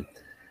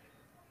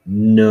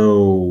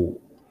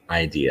 No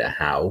idea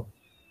how.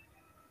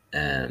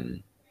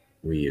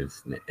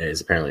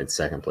 It's apparently in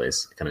second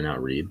place. Can I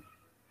not read?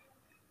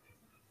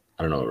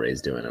 I don't know what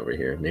Ray's doing over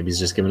here. Maybe he's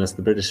just giving us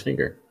the British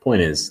finger.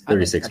 Point is,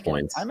 36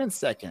 points. I'm in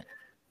second.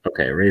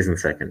 Okay, Ray's in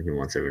second. He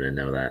wants everyone to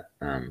know that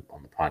on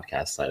the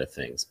podcast side of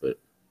things. But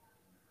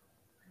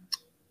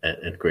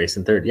and Grace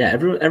in third. Yeah,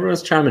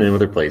 everyone's chiming in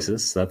with their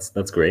places. So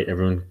that's great.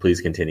 Everyone,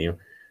 please continue.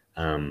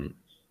 I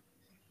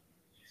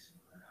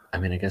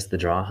mean, I guess the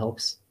draw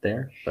helps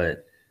there,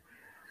 but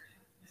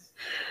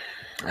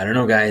I don't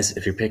know, guys.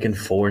 If you're picking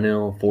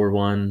 4-0,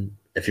 4-1,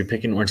 if you're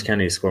picking Orange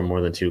County to score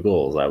more than 2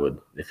 goals, I would.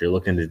 If you're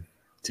looking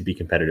to be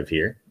competitive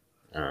here,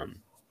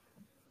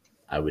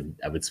 I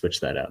would switch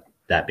that up.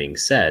 That being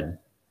said,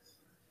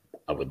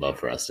 I would love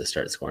for us to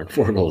start scoring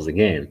 4 goals a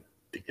game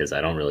because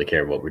I don't really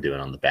care what we're doing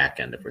on the back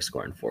end if we're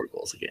scoring 4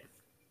 goals a game.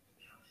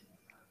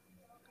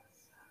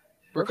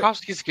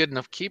 Burakovsky's a good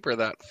enough keeper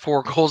that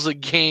 4 goals a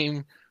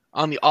game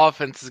on the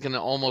offense is going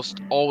to almost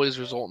always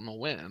result in a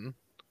win.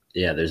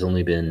 Yeah, there's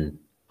only been,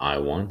 I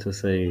want to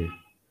say,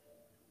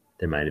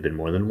 there might have been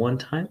more than one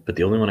time, but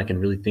the only one I can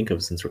really think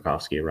of since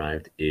Burakovsky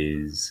arrived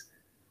is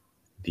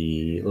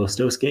the Los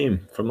Dos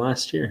game from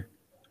last year.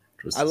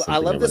 I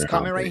love this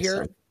comment right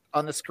here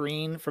on the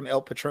screen from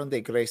El Patron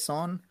de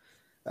Grayson.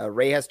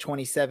 Ray has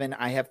 27.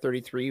 I have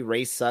 33.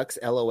 Ray sucks.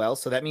 LOL.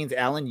 So that means,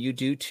 Alan, you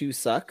do too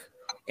suck.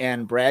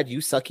 And Brad,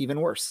 you suck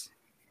even worse.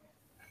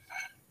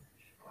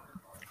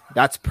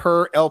 That's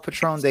per El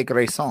Patron de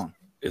Grayson.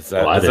 Is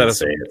that, I is didn't that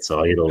say it, so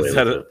I get away is with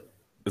that it.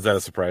 is that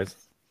a surprise?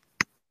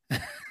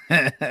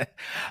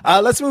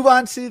 Let's move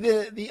on to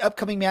the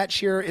upcoming match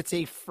here. It's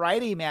a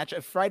Friday match,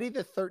 a Friday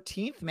the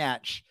 13th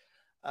match.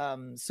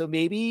 So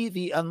maybe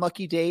the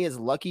unlucky day is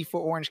lucky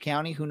for Orange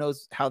County. Who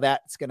knows how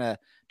that's going to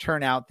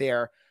turn out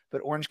there.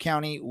 But Orange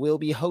County will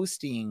be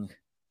hosting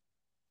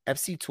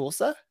FC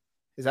Tulsa.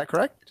 Is that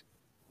correct?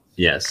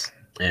 Yes,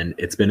 and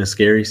it's been a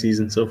scary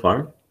season so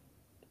far.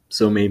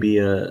 So maybe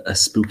a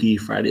spooky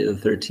Friday the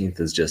 13th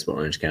is just what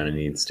Orange County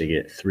needs to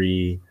get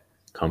 3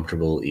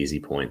 comfortable, easy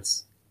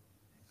points.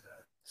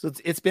 So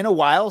it's been a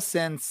while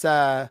since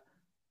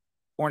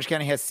Orange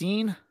County has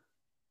seen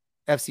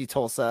FC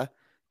Tulsa,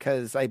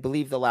 because I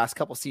believe the last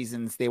couple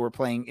seasons they were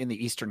playing in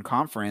the Eastern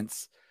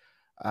Conference.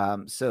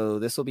 So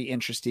this will be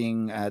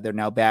interesting. They're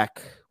now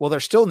back. Well, they're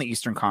still in the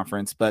Eastern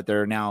Conference, but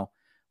they're now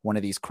one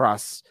of these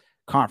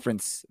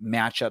cross-conference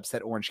matchups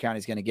that Orange County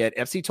is going to get.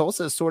 FC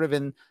Tulsa is sort of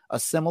in a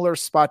similar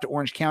spot to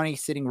Orange County,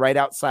 sitting right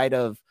outside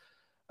of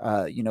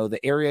the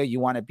area you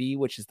want to be,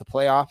 which is the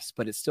playoffs,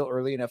 but it's still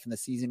early enough in the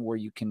season where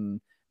you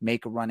can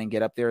make a run and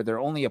get up there. They're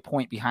only a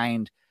point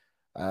behind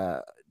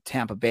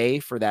Tampa Bay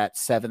for that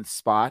 7th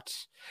spot.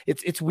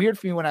 It's weird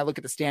for me when I look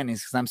at the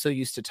standings because I'm so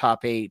used to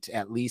top 8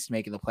 at least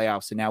making the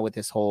playoffs. And now with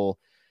this whole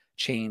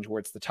change where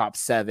it's the top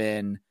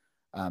 7,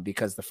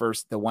 because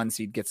the 1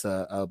 seed gets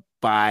a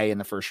bye in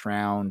the first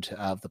round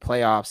of the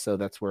playoffs. So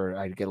that's where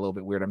I get a little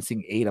bit weird. I'm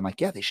seeing 8. I'm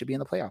like, yeah, they should be in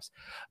the playoffs.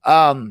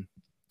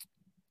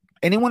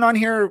 Anyone on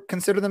here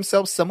consider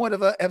themselves somewhat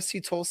of a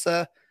FC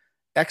Tulsa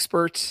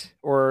expert,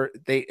 or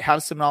they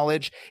have some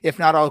knowledge? If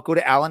not, I'll go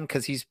to Alan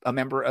because he's a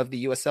member of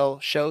the USL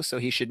show, so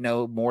he should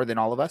know more than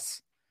all of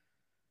us.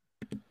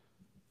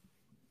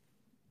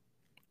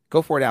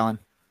 Go for it, Alan.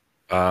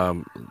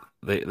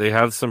 They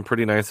have some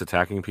pretty nice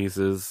attacking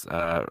pieces.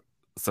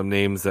 Some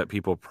names that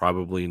people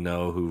probably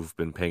know who've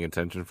been paying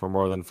attention for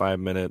more than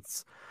 5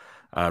 minutes.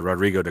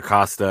 Rodrigo da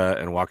Costa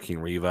and Joaquin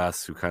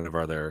Rivas, who kind of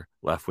are their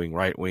left wing,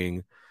 right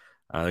wing.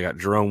 They got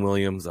Jerome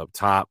Williams up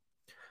top.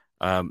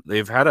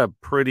 They've had a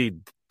pretty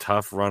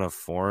tough run of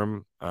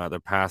form.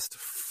 The past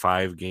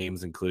 5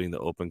 games, including the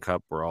Open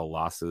Cup, were all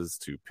losses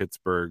to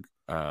Pittsburgh,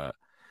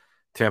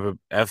 Tampa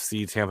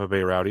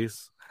Bay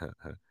Rowdies,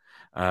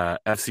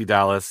 FC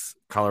Dallas,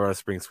 Colorado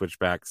Springs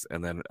Switchbacks,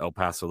 and then El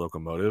Paso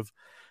Locomotive.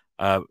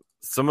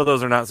 Some of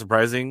those are not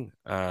surprising.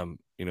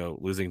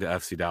 Losing to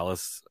FC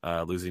Dallas,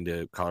 losing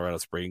to Colorado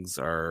Springs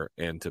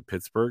and to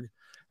Pittsburgh.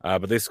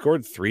 But they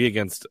scored 3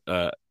 against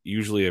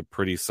usually a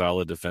pretty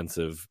solid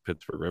defensive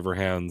Pittsburgh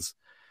Riverhounds.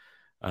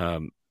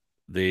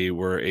 They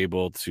were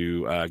able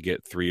to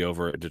get 3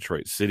 over at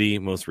Detroit City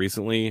most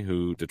recently,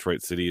 who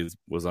Detroit City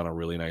was on a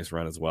really nice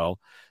run as well.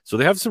 So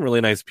they have some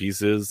really nice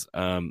pieces.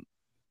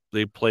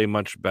 They play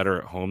much better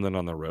at home than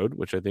on the road,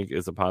 which I think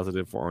is a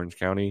positive for Orange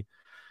County.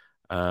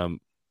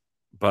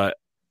 But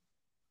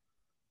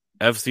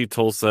FC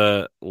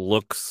Tulsa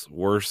looks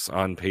worse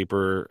on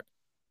paper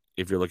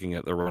if you're looking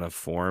at the run of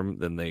form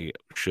than they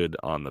should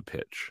on the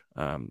pitch.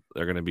 They're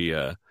going to be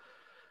a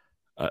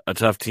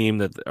tough team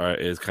that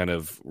is kind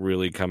of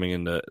really coming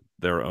into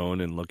their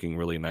own and looking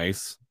really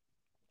nice.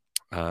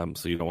 So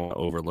you don't want to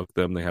overlook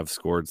them. They have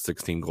scored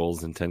 16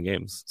 goals in 10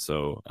 games.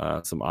 So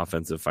some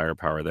offensive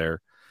firepower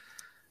there.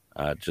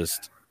 I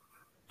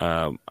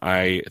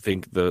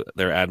think their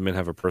admin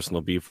have a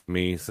personal beef with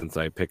me since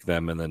I pick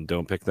them and then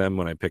don't pick them.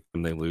 When I pick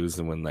them, they lose.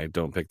 And when I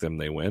don't pick them,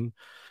 they win.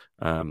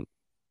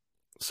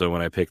 So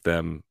when I pick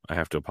them, I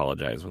have to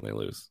apologize when they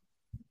lose.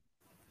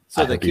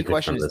 So the key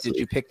question is, did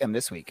you pick them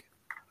this week?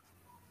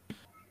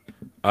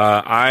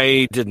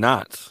 I did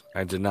not.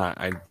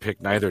 I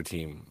picked neither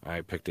team. I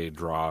picked a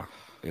draw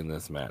in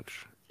this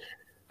match.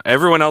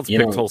 Everyone else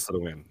picked Tulsa to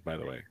win, by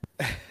the way.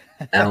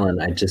 Alan,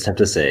 I just have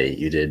to say,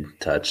 you did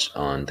touch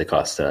on Da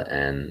Costa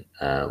and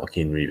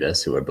Joaquin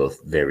Rivas, who are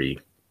both very,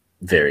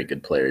 very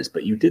good players,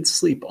 but you did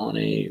sleep on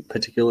a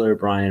particular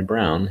Brian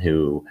Brown,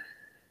 who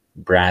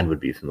Brad would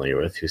be familiar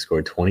with, who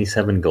scored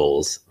 27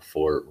 goals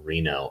for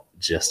Reno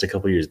just a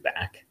couple years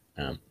back.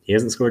 He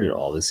hasn't scored it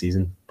all this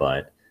season,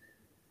 but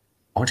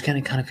Orange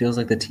County kind of feels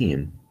like the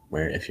team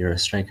where if you're a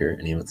striker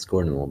and you haven't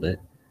scored in a little bit,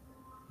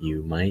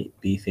 you might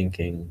be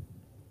thinking,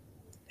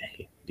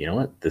 hey, you know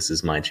what? This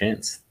is my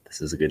chance. This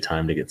is a good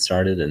time to get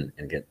started and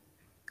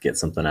get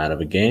something out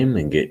of a game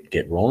and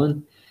get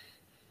rolling.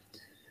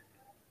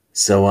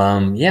 So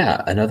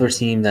another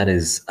team that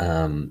is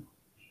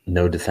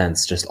no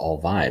defense, just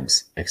all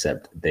vibes,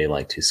 except they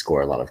like to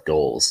score a lot of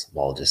goals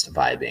while just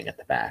vibing at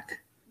the back.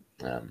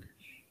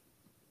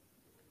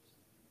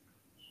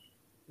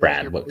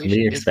 Brad, what can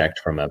we expect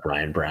from a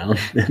Brian Brown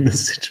in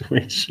this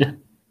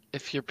situation?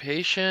 If you're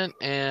patient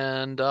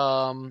and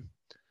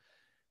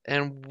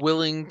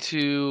willing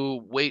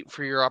to wait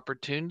for your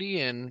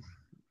opportunity and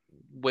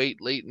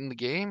wait late in the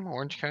game,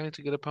 Orange County's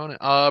a good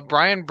opponent.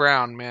 Brian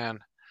Brown, man,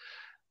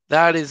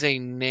 that is a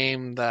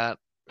name that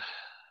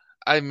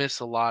I miss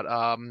a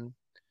lot.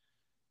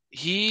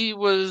 He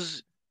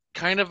was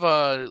kind of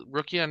a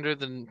rookie under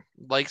the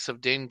likes of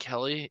Dane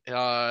Kelly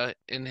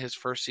in his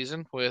first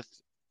season with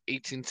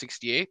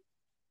 1868.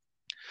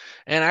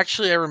 And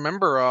actually, I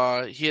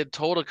remember he had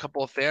told a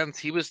couple of fans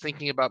he was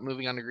thinking about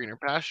moving on to greener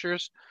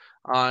pastures.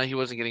 He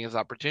wasn't getting his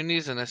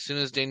opportunities. And as soon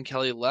as Dane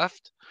Kelly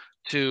left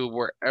to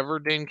wherever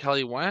Dane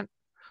Kelly went,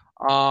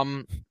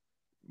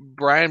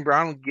 Brian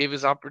Brown gave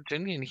his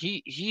opportunity, and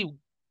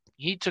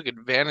he took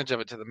advantage of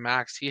it to the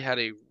max. He had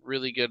a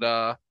really good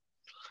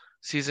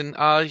season.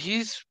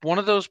 He's one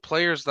of those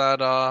players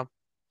that I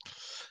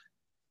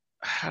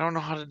don't know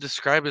how to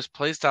describe his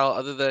play style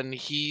other than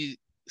he,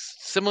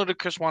 similar to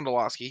Chris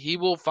Wondolowski, he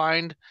will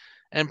find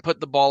and put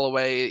the ball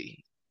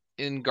away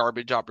in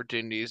garbage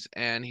opportunities,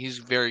 and he's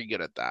very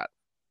good at that.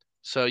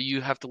 So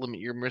you have to limit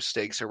your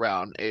mistakes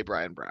around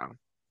Brian Brown.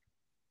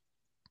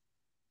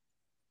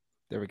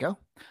 There we go.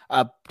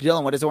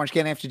 Dylan, what does Orange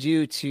County have to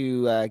do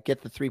to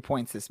get the 3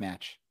 points this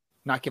match?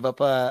 Not give up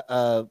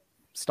a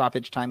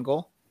stoppage time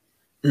goal?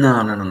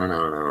 No.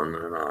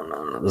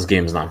 This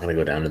game's not going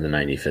to go down to the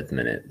 95th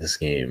minute. This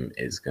game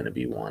is going to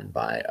be won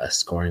by us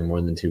scoring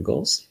more than 2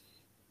 goals.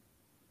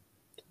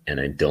 And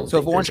I don't So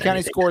if Orange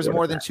County scores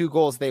more than 2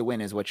 goals, they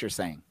win, is what you're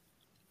saying.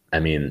 I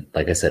mean,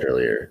 like I said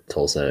earlier,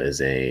 Tulsa is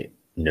a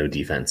no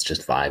defense,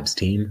 just vibes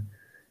team,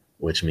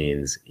 which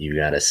means you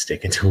got to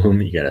stick it to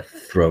them. You got to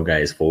throw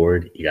guys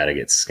forward. You got to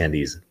get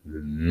Skendy's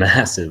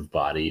massive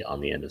body on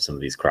the end of some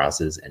of these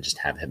crosses and just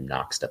have him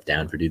knock stuff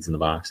down for dudes in the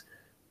box,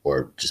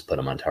 or just put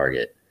him on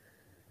target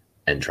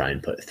and try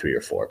and put 3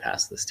 or 4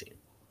 past this team,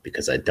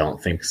 because I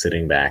don't think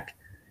sitting back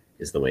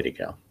is the way to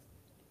go,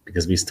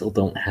 because we still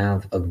don't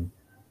have a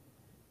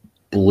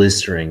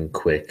blistering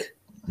quick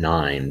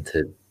 9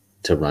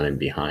 to run in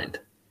behind.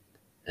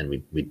 And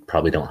we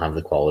probably don't have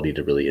the quality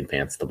to really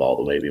advance the ball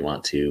the way we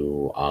want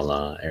to, a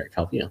la Eric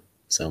Calvillo.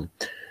 So,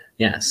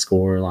 yeah,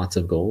 score lots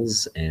of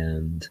goals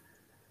and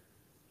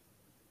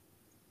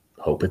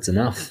hope it's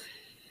enough.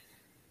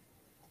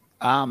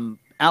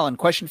 Alan,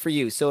 question for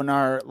you. So in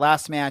our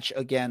last match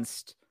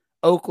against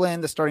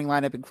Oakland, the starting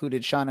lineup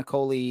included Sean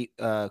Nicoli,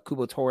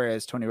 Kubo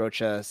Torres, Tony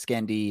Rocha,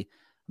 Skendi,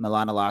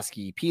 Milana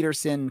Lasky,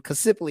 Peterson,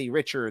 Kasipli,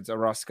 Richards,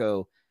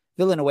 Orozco,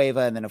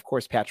 Villanueva, and then, of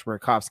course,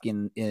 Patrick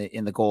Burakovsky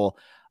in the goal.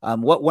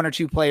 What 1 or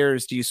 2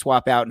 players do you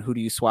swap out, and who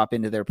do you swap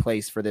into their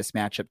place for this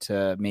matchup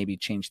to maybe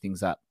change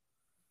things up?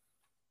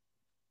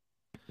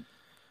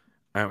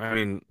 I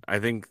mean, I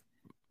think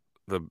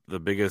the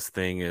biggest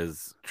thing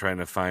is trying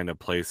to find a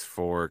place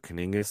for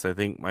Kaningas. I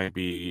think might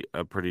be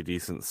a pretty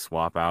decent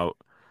swap out.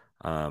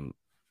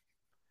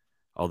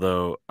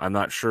 Although I'm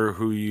not sure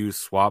who you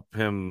swap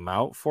him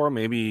out for.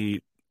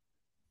 Maybe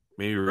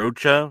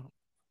Rocha.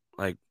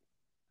 Like,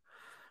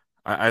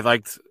 I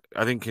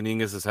think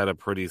Kaningas has had a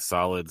pretty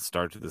solid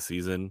start to the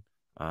season.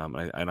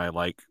 I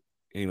like,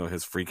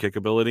 his free kick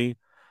ability,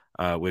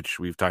 which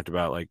we've talked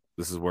about. Like,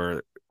 this is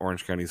where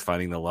Orange County's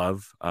finding the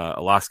love.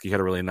 Alaski had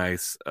a really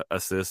nice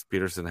assist.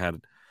 Peterson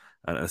had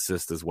an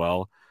assist as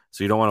well.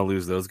 So you don't want to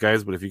lose those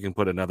guys, but if you can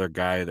put another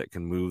guy that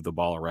can move the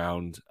ball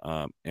around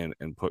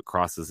and put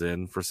crosses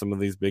in for some of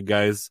these big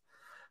guys,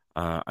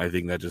 I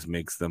think that just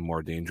makes them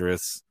more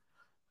dangerous.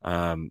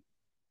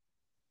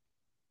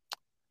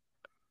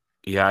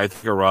 Yeah, I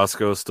think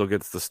Orozco still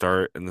gets the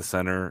start in the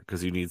center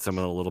because you need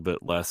someone a little bit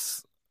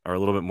less or a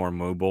little bit more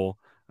mobile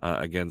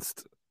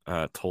against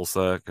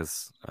Tulsa,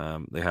 because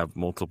they have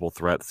multiple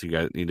threats. You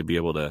guys need to be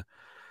able to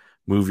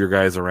move your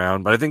guys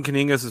around. But I think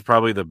Kaningas is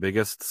probably the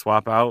biggest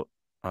swap out,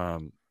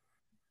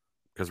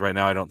 because right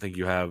now I don't think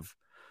you have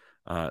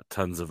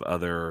tons of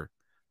other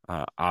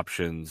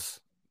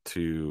options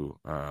to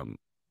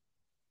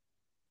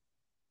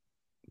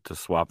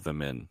swap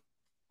them in.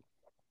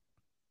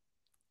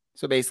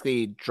 So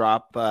basically,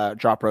 drop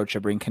Rocha,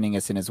 bring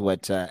Kaningas in, is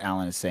what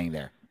Alan is saying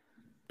there.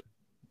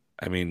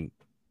 I mean,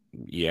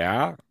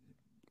 yeah.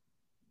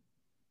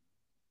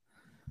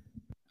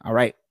 All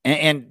right,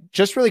 and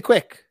just really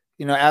quick,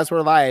 as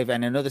we're live,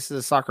 and I know this is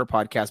a soccer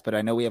podcast, but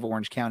I know we have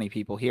Orange County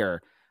people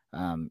here.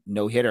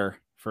 No hitter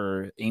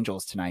for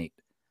Angels tonight.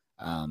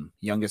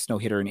 Youngest no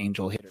hitter in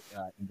Angels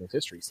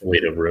history. So way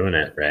to ruin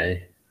it,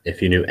 Ray.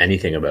 If you knew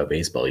anything about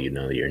baseball, you'd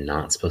know that you're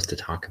not supposed to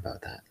talk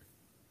about that.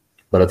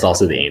 But it's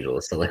also the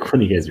Angels, so what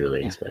do you guys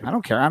really expect? I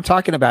don't care. I'm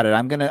talking about it.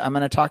 I'm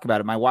gonna talk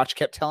about it. My watch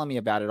kept telling me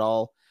about it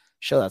all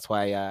show. That's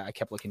why I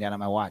kept looking down at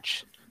my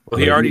watch. Well,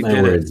 he already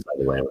did it. By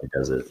the way, when he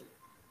does it,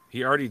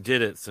 he already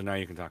did it. So now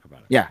you can talk about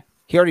it. Yeah,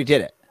 he already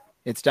did it.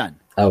 It's done.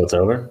 Oh, it's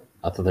over?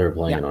 I thought they were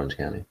playing Yeah. in Orange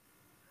County.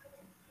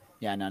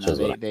 Yeah, no. Shows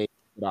what They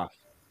put off.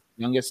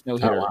 Youngest no Oh,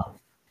 hitter wow.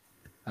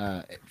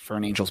 for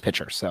an Angels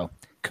pitcher. So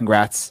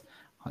congrats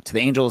to the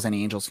Angels.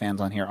 Any Angels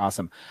fans on here?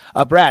 Awesome.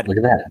 Brad. Look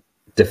at that.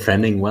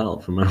 Defending well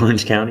from an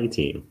Orange County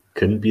team.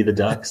 Couldn't be the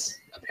Ducks.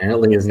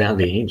 Apparently is now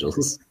the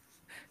Angels.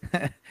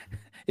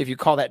 If you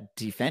call that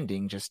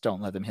defending, just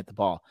don't let them hit the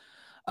ball.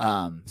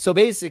 So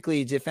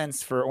basically,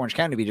 defense for Orange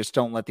County, we just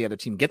don't let the other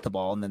team get the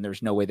ball, and then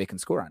there's no way they can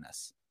score on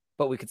us.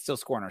 But we could still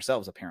score on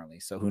ourselves, apparently.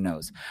 So who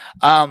knows?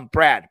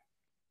 Brad,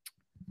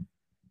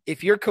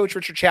 if you're Coach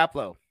Richard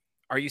Chaplow,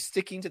 are you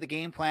sticking to the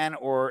game plan,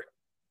 or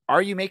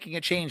are you making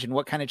a change? And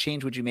what kind of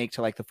change would you make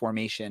to like the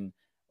formation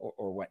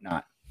or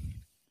whatnot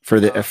for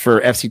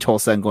FC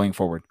Tulsa and going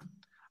forward?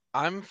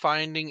 I'm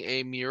finding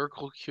a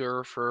miracle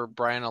cure for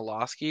Brian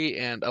Olowski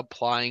and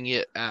applying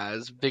it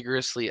as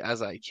vigorously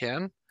as I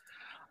can.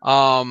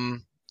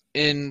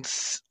 In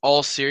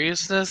all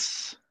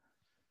seriousness,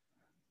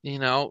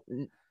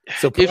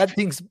 So Brad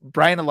thinks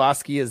Brian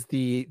Olowski is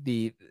the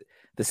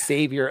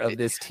savior of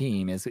this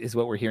team is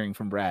what we're hearing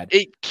from Brad.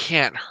 It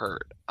can't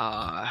hurt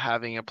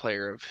having a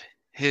player of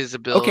his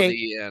ability. Okay.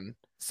 And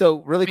so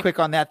really quick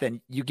on that,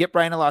 then you get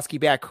Brian Olowski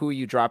back. Who are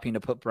you dropping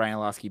to put Brian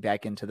Olowski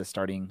back into the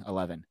starting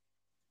 11?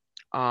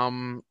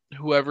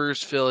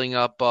 Whoever's filling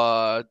up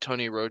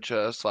Tony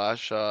Rocha /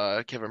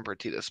 Kevin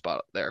Partita's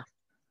spot there.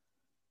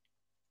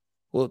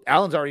 Well,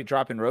 Allen's already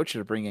dropping Rocha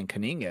to bring in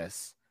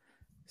Kaningas.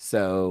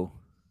 So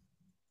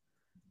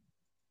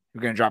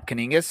you're going to drop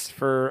Kaningas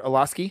for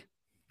Olowski?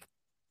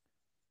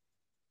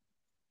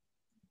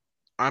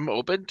 I'm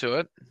open to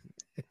it.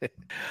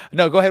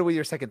 No, go ahead with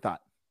your second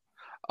thought.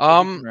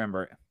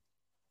 Remember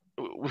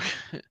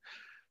it.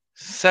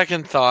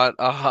 Second thought,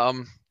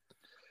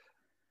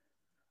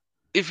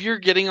 if you're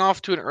getting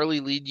off to an early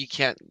lead, you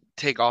can't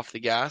take off the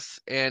gas.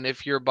 And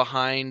if you're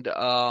behind,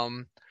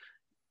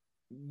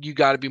 you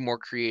got to be more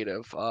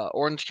creative.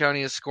 Orange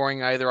County is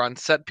scoring either on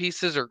set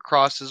pieces or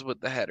crosses with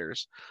the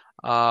headers.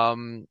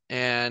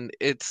 And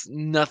it's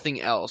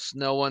nothing else.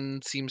 No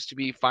one seems to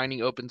be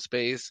finding open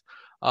space,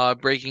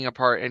 breaking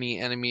apart any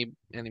enemy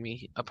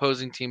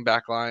opposing team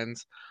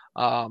backlines.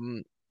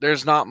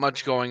 There's not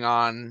much going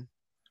on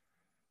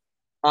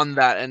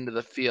that end of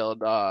the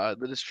field.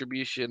 The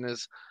distribution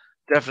is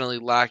definitely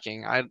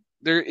lacking.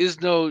 There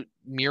is no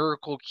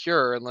miracle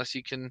cure unless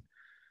you can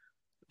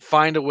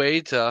find a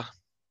way to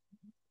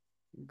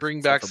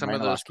bring back some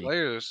of those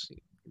players.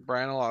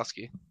 Brian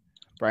Olowski.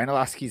 Brian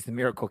Olowski is the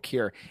miracle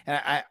cure,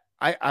 and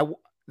I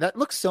that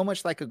looks so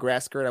much like a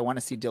grass skirt. I want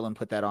to see Dylan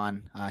put that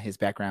on his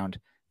background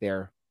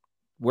there.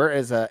 Where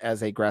as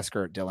a grass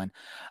skirt, Dylan?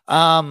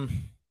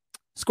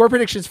 Score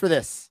predictions for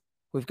this.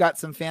 We've got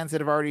some fans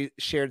that have already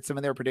shared some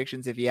of their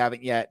predictions. If you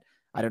haven't yet,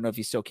 I don't know if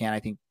you still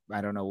can.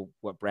 I don't know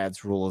what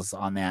Brad's rule is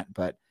on that,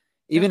 but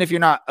even if you're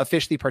not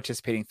officially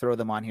participating, throw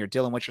them on here.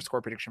 Dylan, what's your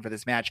score prediction for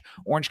this match?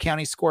 Orange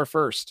County score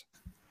first.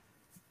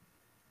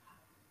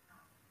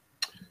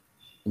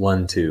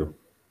 1-2.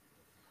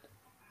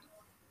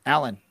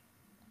 Allen.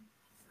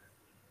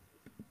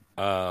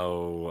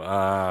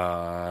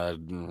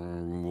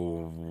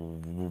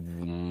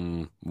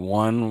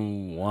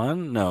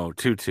 1-1? No,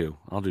 2-2.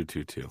 I'll do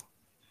 2-2.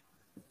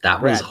 That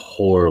Brad. was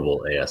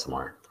horrible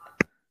ASMR.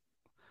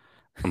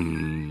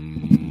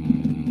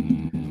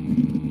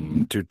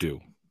 2-2.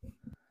 You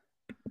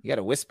got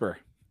to whisper.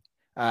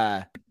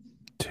 2-2.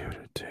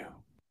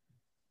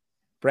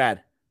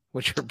 Brad,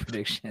 what's your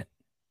prediction?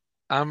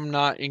 I'm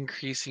not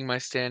increasing my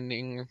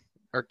standing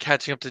or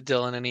catching up to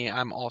Dylan any.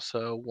 I'm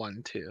also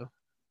 1-2.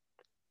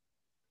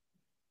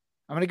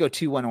 I'm going to go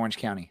 2-1 Orange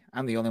County.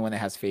 I'm the only one that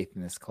has faith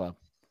in this club.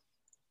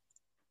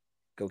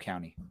 Go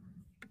County.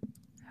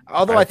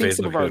 Although I think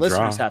some of our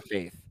listeners have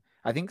faith.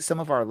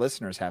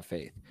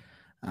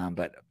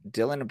 But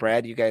Dylan and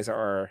Brad, you guys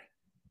are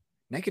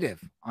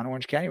negative on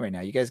Orange County right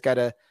now. You guys got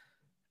to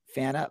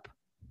fan up.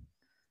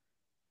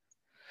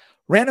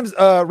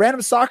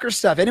 Random soccer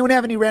stuff. Anyone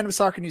have any random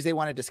soccer news they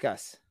want to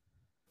discuss?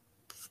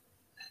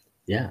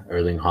 Yeah,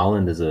 Erling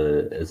Haaland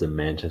is a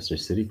Manchester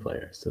City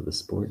player, so the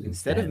sport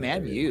instead of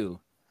Man U.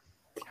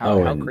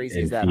 How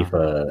crazy is that?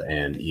 FIFA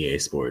and EA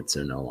Sports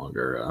are no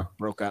longer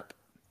broke up,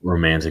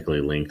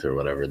 romantically linked or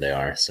whatever they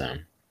are. So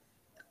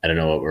I don't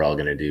know what we're all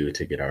going to do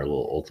to get our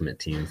little ultimate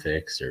team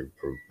fix or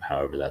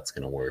however that's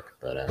going to work.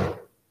 But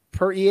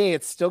per EA,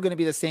 it's still going to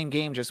be the same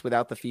game, just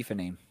without the FIFA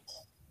name.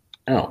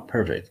 Oh,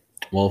 perfect.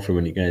 Well, for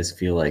when you guys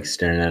feel like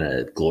staring at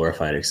a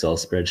glorified Excel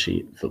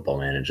spreadsheet, Football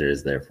Manager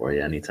is there for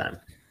you anytime.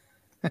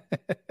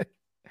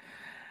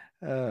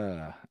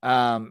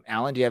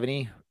 Alan, do you have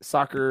any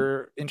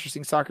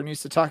interesting soccer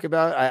news to talk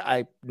about?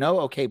 I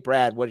know. Okay,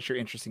 Brad, what is your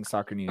interesting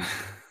soccer news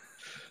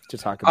to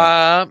talk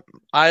about?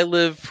 I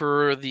live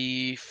for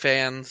the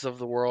fans of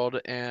the world,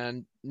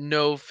 and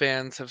no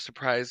fans have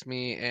surprised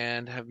me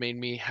and have made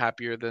me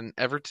happier than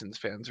Everton's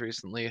fans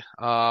recently.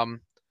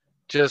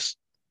 Just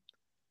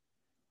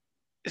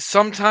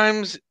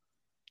sometimes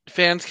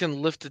fans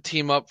can lift a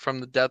team up from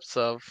the depths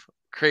of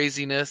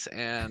craziness,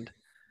 and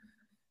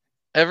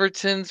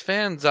Everton's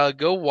fans,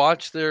 go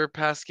watch their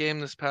past game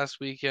this past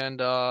weekend,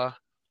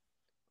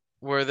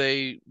 where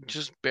they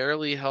just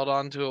barely held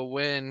on to a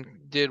win,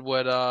 did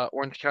what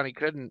Orange County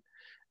couldn't,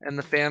 and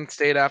the fans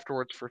stayed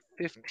afterwards for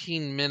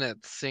 15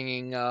 minutes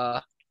singing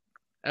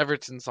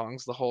Everton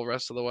songs the whole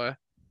rest of the way.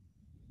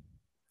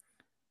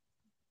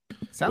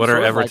 Sounds What are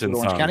sort of Everton like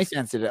what Orange County songs?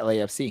 fans did at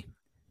LAFC.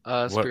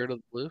 Spirit of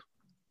the Blue.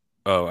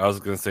 Oh, I was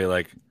gonna say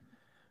like,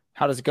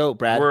 How does it go,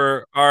 Brad?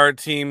 were our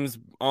teams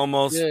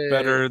almost Yay.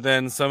 better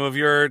than some of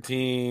your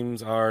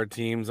teams? Our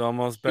teams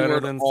almost better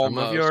Keyword than some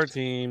of your almost.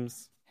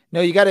 teams. No,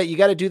 you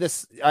gotta do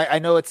this. I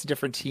know it's a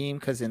different team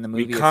because in the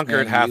movie We it's conquered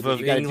Man U, half but of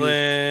you gotta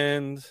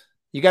England.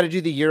 You got to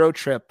do the Euro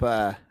Trip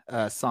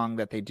song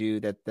that they do.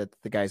 That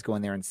the guys go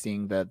in there and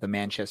sing the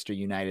Manchester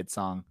United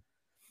song.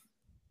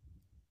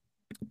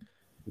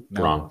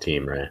 No. Wrong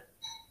team, right?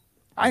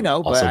 I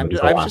know, but Also, I'm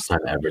when's the just last time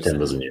Everton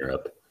was in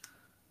Europe?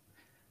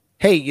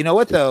 Hey, you know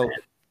what though?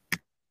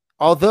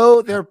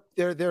 Although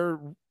they're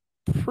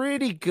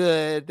pretty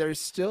good, there's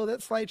still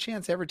that slight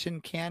chance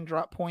Everton can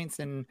drop points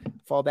and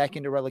fall back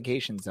into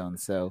relegation zone.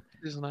 So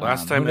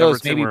Last time who knows?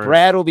 Everton Maybe were-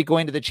 Brad will be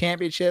going to the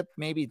championship.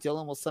 Maybe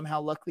Dylan will somehow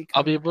luckily come.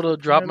 I'll be able to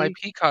drop my early.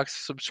 Peacock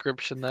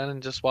subscription then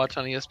and just watch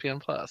on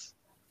ESPN Plus.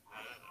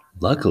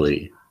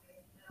 Luckily,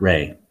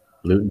 Ray,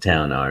 Luton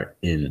Town are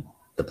in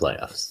the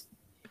playoffs.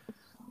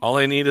 All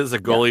I need is a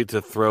goalie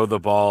to throw the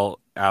ball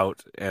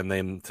out and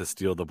then to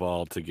steal the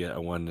ball to get a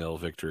 1-0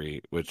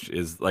 victory, which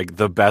is like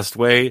the best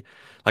way.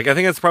 Like, I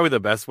think that's probably the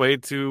best way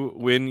to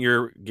win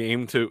your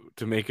game to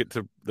make it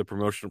to the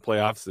promotional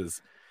playoffs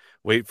is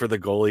wait for the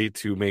goalie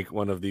to make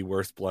one of the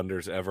worst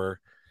blunders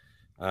ever.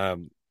 The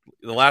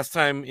last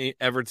time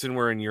Everton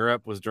were in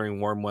Europe was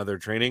during warm weather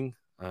training.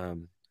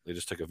 They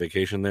just took a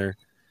vacation there.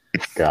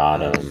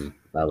 Got him.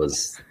 That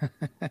was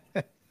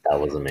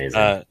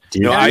amazing. Do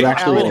you, no, you I-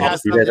 actually, Alan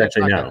has do you guys something to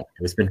actually talk know?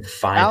 It's been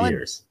 5 Alan-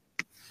 years.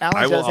 Alan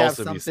I will does have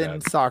also be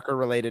something sad. soccer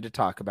related to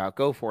talk about.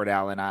 Go for it,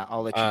 Alan.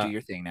 I'll let you do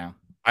your thing now.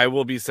 I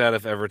will be sad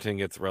if Everton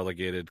gets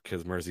relegated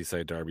because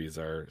Merseyside derbies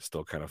are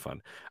still kind of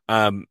fun.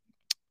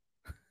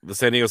 The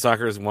San Diego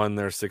Sockers won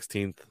their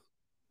 16th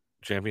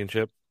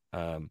championship.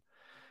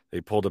 They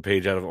pulled a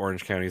page out of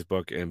Orange County's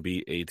book and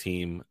beat a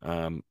team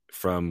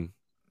from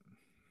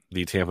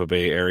the Tampa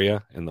Bay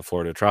area in the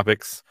Florida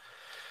tropics.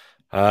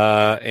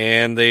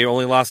 And they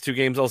only lost 2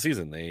 games all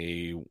season.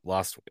 They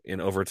lost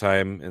in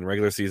overtime in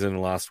regular season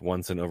and lost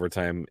once in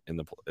overtime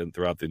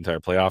throughout the entire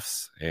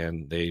playoffs.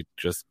 And they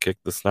just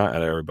kicked the snot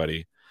out of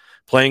everybody.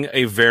 Playing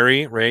a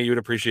very, Ray, you would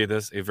appreciate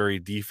this, a very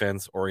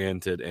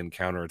defense-oriented and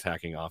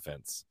counter-attacking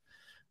offense,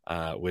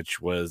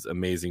 which was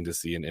amazing to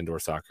see in indoor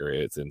soccer.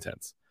 It's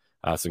intense.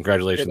 So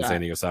congratulations, Did,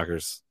 San Diego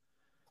Sockers.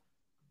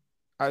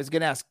 I was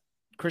going to ask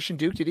Christian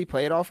Duke. Did he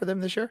play at all for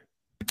them this year?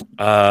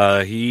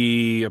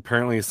 He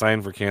apparently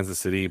signed for Kansas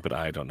City, but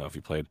I don't know if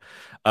he played.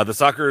 The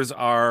Sockers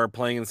are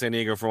playing in San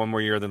Diego for one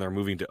more year, then they're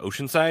moving to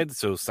Oceanside.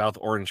 So South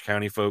Orange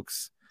County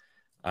folks,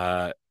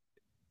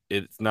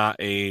 it's not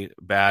a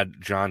bad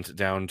jaunt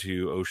down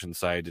to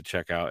Oceanside to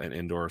check out an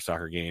indoor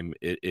soccer game.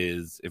 It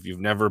is, if you've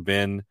never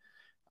been,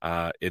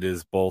 it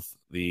is both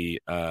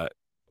the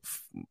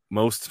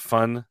most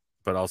fun,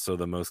 but also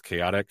the most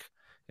chaotic,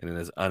 and it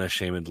is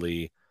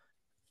unashamedly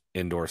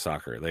indoor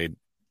soccer.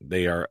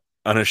 They are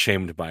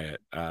unashamed by it,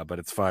 but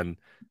it's fun.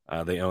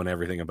 They own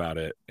everything about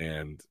it,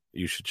 and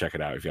you should check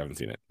it out if you haven't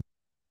seen it.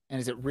 And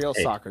is it real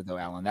soccer though,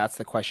 Alan? That's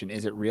the question.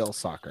 Is it real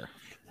soccer?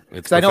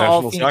 It's Because I know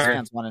all professional Phoenix soccer.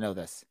 fans want to know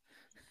this.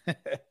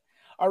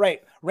 All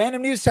right,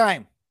 random news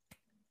time.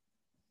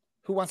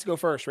 Who wants to go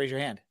first? Raise your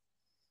hand.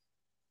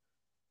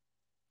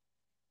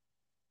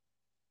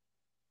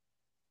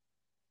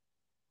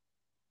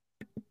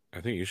 I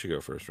think you should go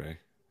first, Ray.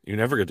 You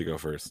never get to go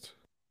first,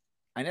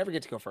 I never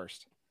get to go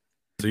first.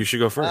 so you should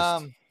go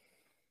first.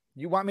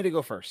 You want me to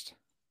go first?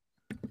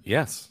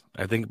 Yes,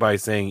 I think by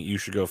saying you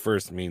should go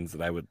first means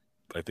that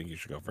I think you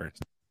should go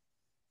first.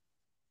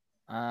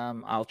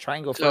 I'll try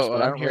and go first, So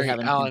but I I'm don't really hearing have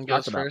anything Alan to talk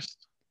goes about.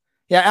 first.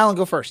 Yeah, Alan,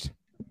 go first.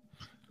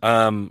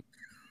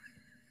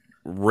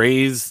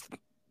 Ray's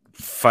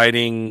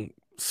fighting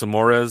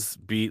Samoras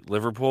beat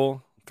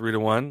Liverpool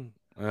 3-1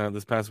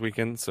 this past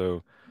weekend.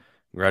 So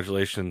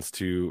congratulations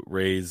to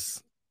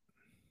Ray's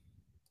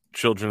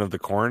Children of the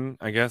Corn,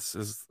 I guess.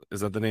 Is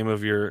that the name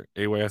of your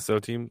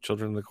AYSO team?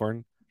 Children of the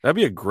Corn? That'd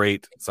be a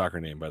great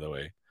soccer name, by the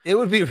way. It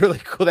would be really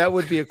cool. That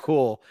would be a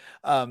cool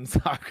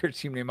soccer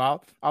team name.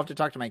 I'll have to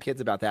talk to my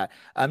kids about that.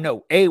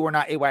 No, we're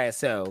not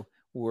AYSO.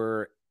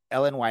 We're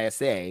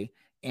LNYSA,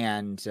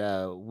 and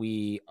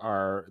we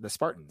are the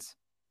Spartans.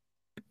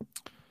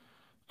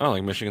 Oh,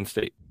 like Michigan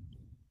State.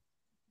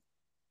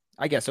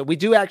 I guess so. We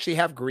do actually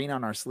have green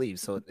on our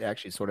sleeves, so it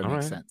actually sort of All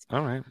makes right. sense.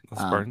 All right. The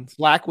Spartans.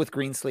 Black with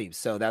green sleeves.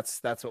 So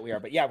that's what we are.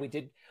 But yeah,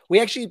 we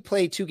actually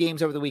played 2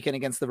 games over the weekend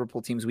against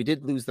Liverpool teams. We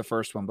did lose the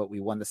first one, but we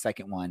won the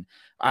second one.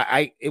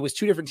 It was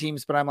 2 different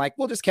teams, but I'm like,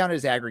 we'll just count it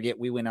as aggregate.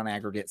 We win on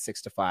aggregate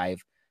 6-5.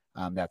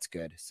 That's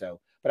good. So,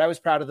 but I was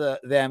proud of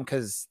them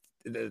because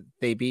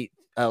they beat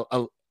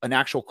an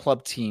actual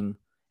club team.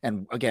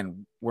 And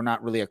again, we're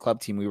not really a club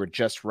team. We were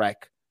just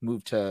rec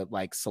moved to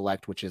like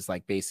select, which is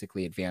like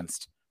basically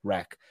advanced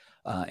rec.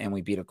 And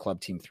we beat a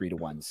club team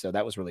 3-1. So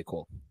that was really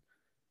cool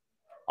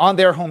on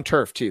their home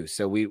turf too.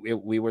 So we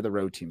were the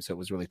road team. So it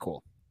was really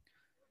cool.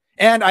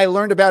 And I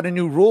learned about a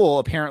new rule,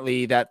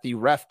 apparently, that the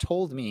ref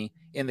told me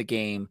in the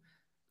game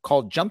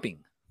called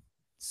jumping.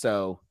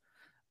 So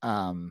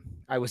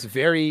I was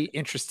very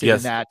interested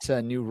in that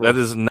new rule. That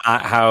is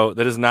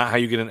not how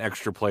you get an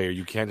extra player.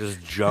 You can't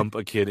just jump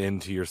a kid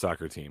into your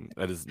soccer team.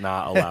 That is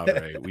not allowed,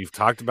 right? We've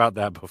talked about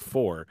that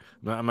before.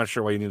 I'm not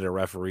sure why you need a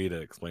referee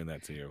to explain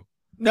that to you.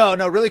 No,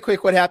 really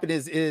quick. What happened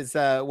is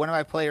one of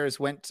my players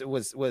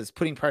was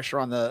putting pressure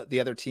on the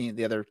other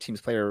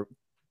team's player.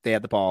 They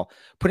had the ball,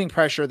 putting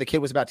pressure. The kid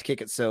was about to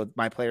kick it. So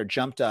my player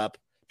jumped up,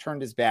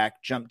 turned his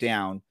back, jumped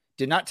down,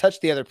 did not touch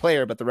the other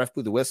player, but the ref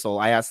blew the whistle.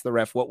 I asked the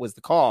ref what was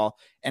the call,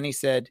 and he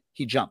said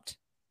he jumped.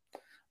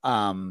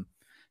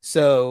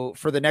 So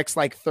for the next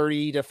like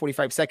 30 to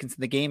 45 seconds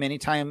in the game,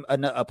 anytime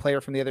a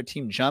player from the other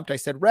team jumped, I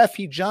said, ref,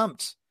 he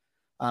jumped.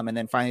 And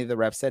then finally the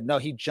ref said, no,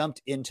 he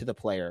jumped into the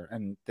player.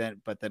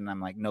 But then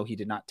I'm like, no, he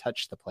did not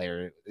touch the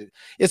player.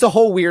 It's a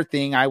whole weird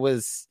thing.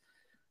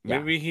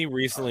 Maybe he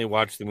recently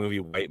watched the movie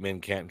White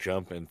Men Can't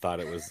Jump and thought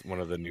it was one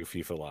of the new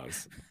FIFA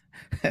laws.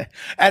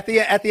 At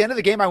the end of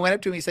the game, I went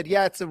up to him. He said,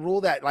 yeah, it's a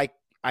rule that like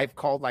I've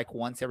called like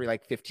once every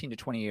like 15 to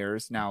 20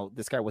 years. Now,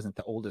 this guy wasn't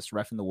the oldest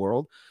ref in the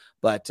world,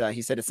 but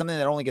he said it's something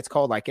that only gets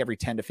called like every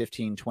 10 to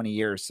 15, 20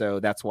 years. So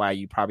that's why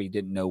you probably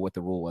didn't know what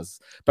the rule was.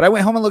 But I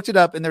went home and looked it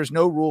up, and there's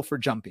no rule for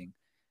jumping.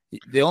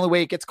 The only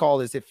way it gets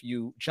called is if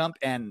you jump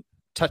and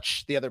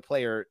touch the other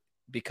player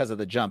because of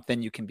the jump,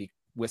 then you can be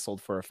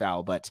whistled for a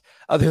foul. But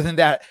other than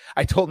that,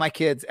 I told my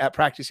kids at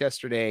practice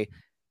yesterday,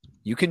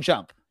 you can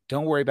jump.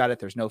 Don't worry about it.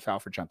 There's no foul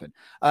for jumping.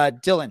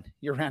 Dylan,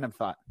 your random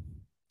thought.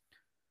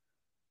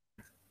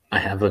 I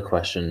have a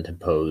question to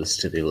pose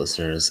to the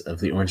listeners of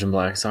the Orange and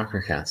Black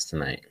Soccer Cast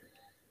tonight.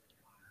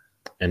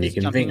 And you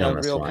can think on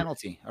this one. A real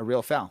penalty, a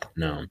real foul?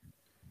 No.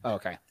 Oh,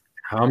 okay.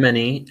 How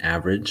many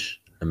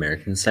average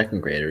American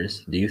second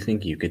graders do you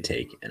think you could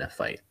take in a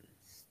fight?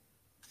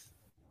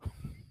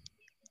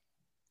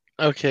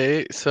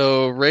 Okay,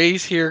 so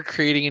Ray's here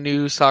creating a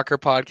new soccer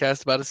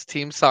podcast about his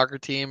soccer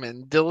team,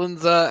 and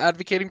Dylan's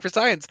advocating for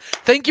science.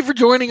 Thank you for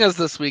joining us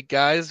this week,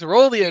 guys.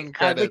 Roll the end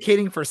credits.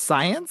 Advocating for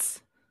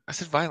science? I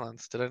said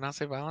violence. Did I not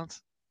say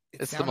violence?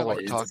 It's the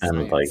Malort talk. It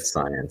sounded like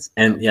science.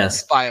 And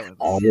yes, violence.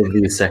 All of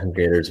these second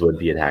graders would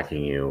be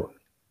attacking you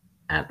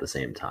at the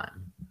same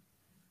time.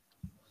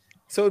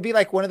 So it would be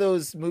like one of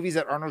those movies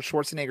that Arnold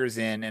Schwarzenegger's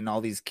in, and all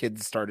these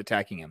kids start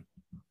attacking him.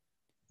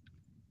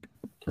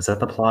 Is that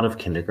the plot of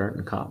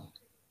Kindergarten Cop?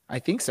 I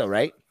think so,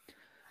 right?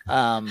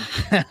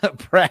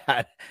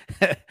 Brad,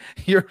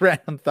 your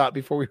random thought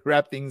before we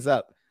wrap things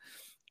up.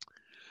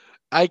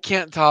 I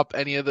can't top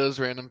any of those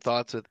random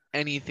thoughts with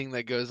anything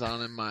that goes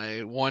on in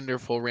my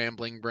wonderful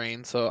rambling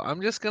brain. So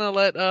I'm just going to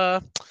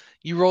let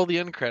you roll the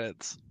end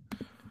credits.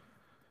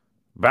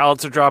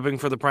 Ballots are dropping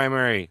for the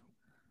primary.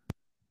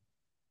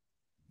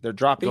 They're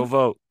dropping? Go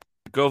vote.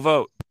 Go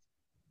vote.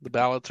 The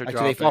ballots are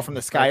dropping. Do they fall from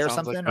the sky or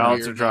something? Like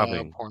ballots are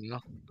dropping.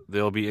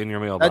 They'll be in your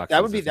mailbox.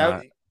 That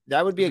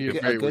would be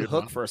a good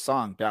hook for a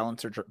song.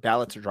 Ballots are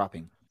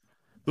dropping.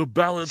 The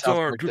ballots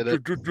are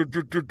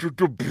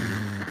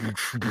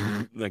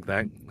like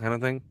that kind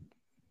of thing.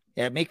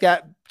 Yeah,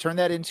 turn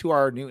that into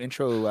our new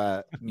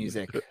intro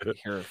music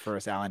here for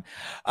us, Alan.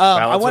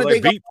 I want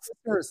to thank all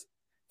listeners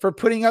for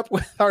putting up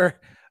with our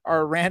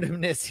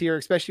randomness here,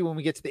 especially when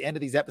we get to the end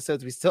of these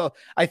episodes.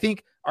 I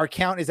think our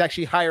count is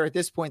actually higher at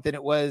this point than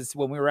it was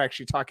when we were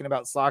actually talking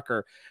about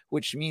soccer,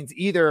 which means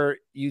either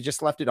you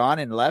just left it on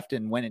and left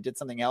and went and did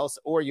something else,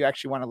 or you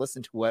actually want to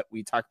listen to what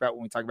we talk about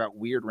when we talk about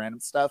weird random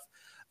stuff.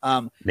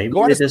 Maybe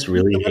they just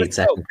really hate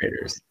second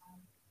graders.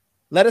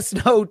 Let us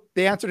know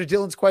the answer to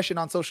Dylan's question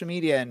on social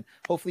media, and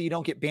hopefully you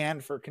don't get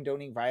banned for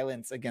condoning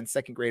violence against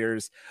second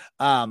graders.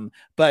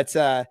 But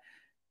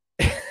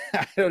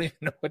I don't even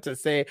know what to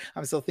say.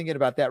 I'm still thinking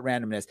about that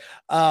randomness.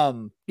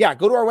 Go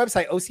to our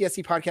website,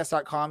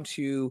 ocscpodcast.com,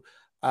 to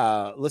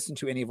listen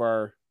to any of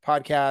our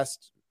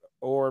podcasts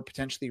or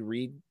potentially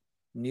read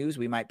news.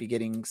 We might be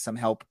getting some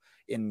help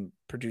in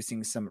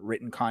producing some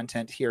written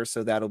content here,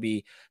 so that'll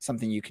be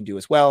something you can do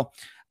as well.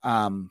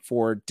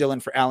 For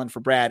Dylan, for Alan, for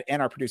Brad,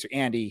 and our producer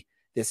Andy,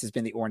 this has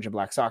been the Orange and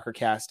Black Soccer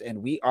Cast,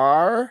 and we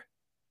are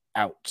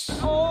out.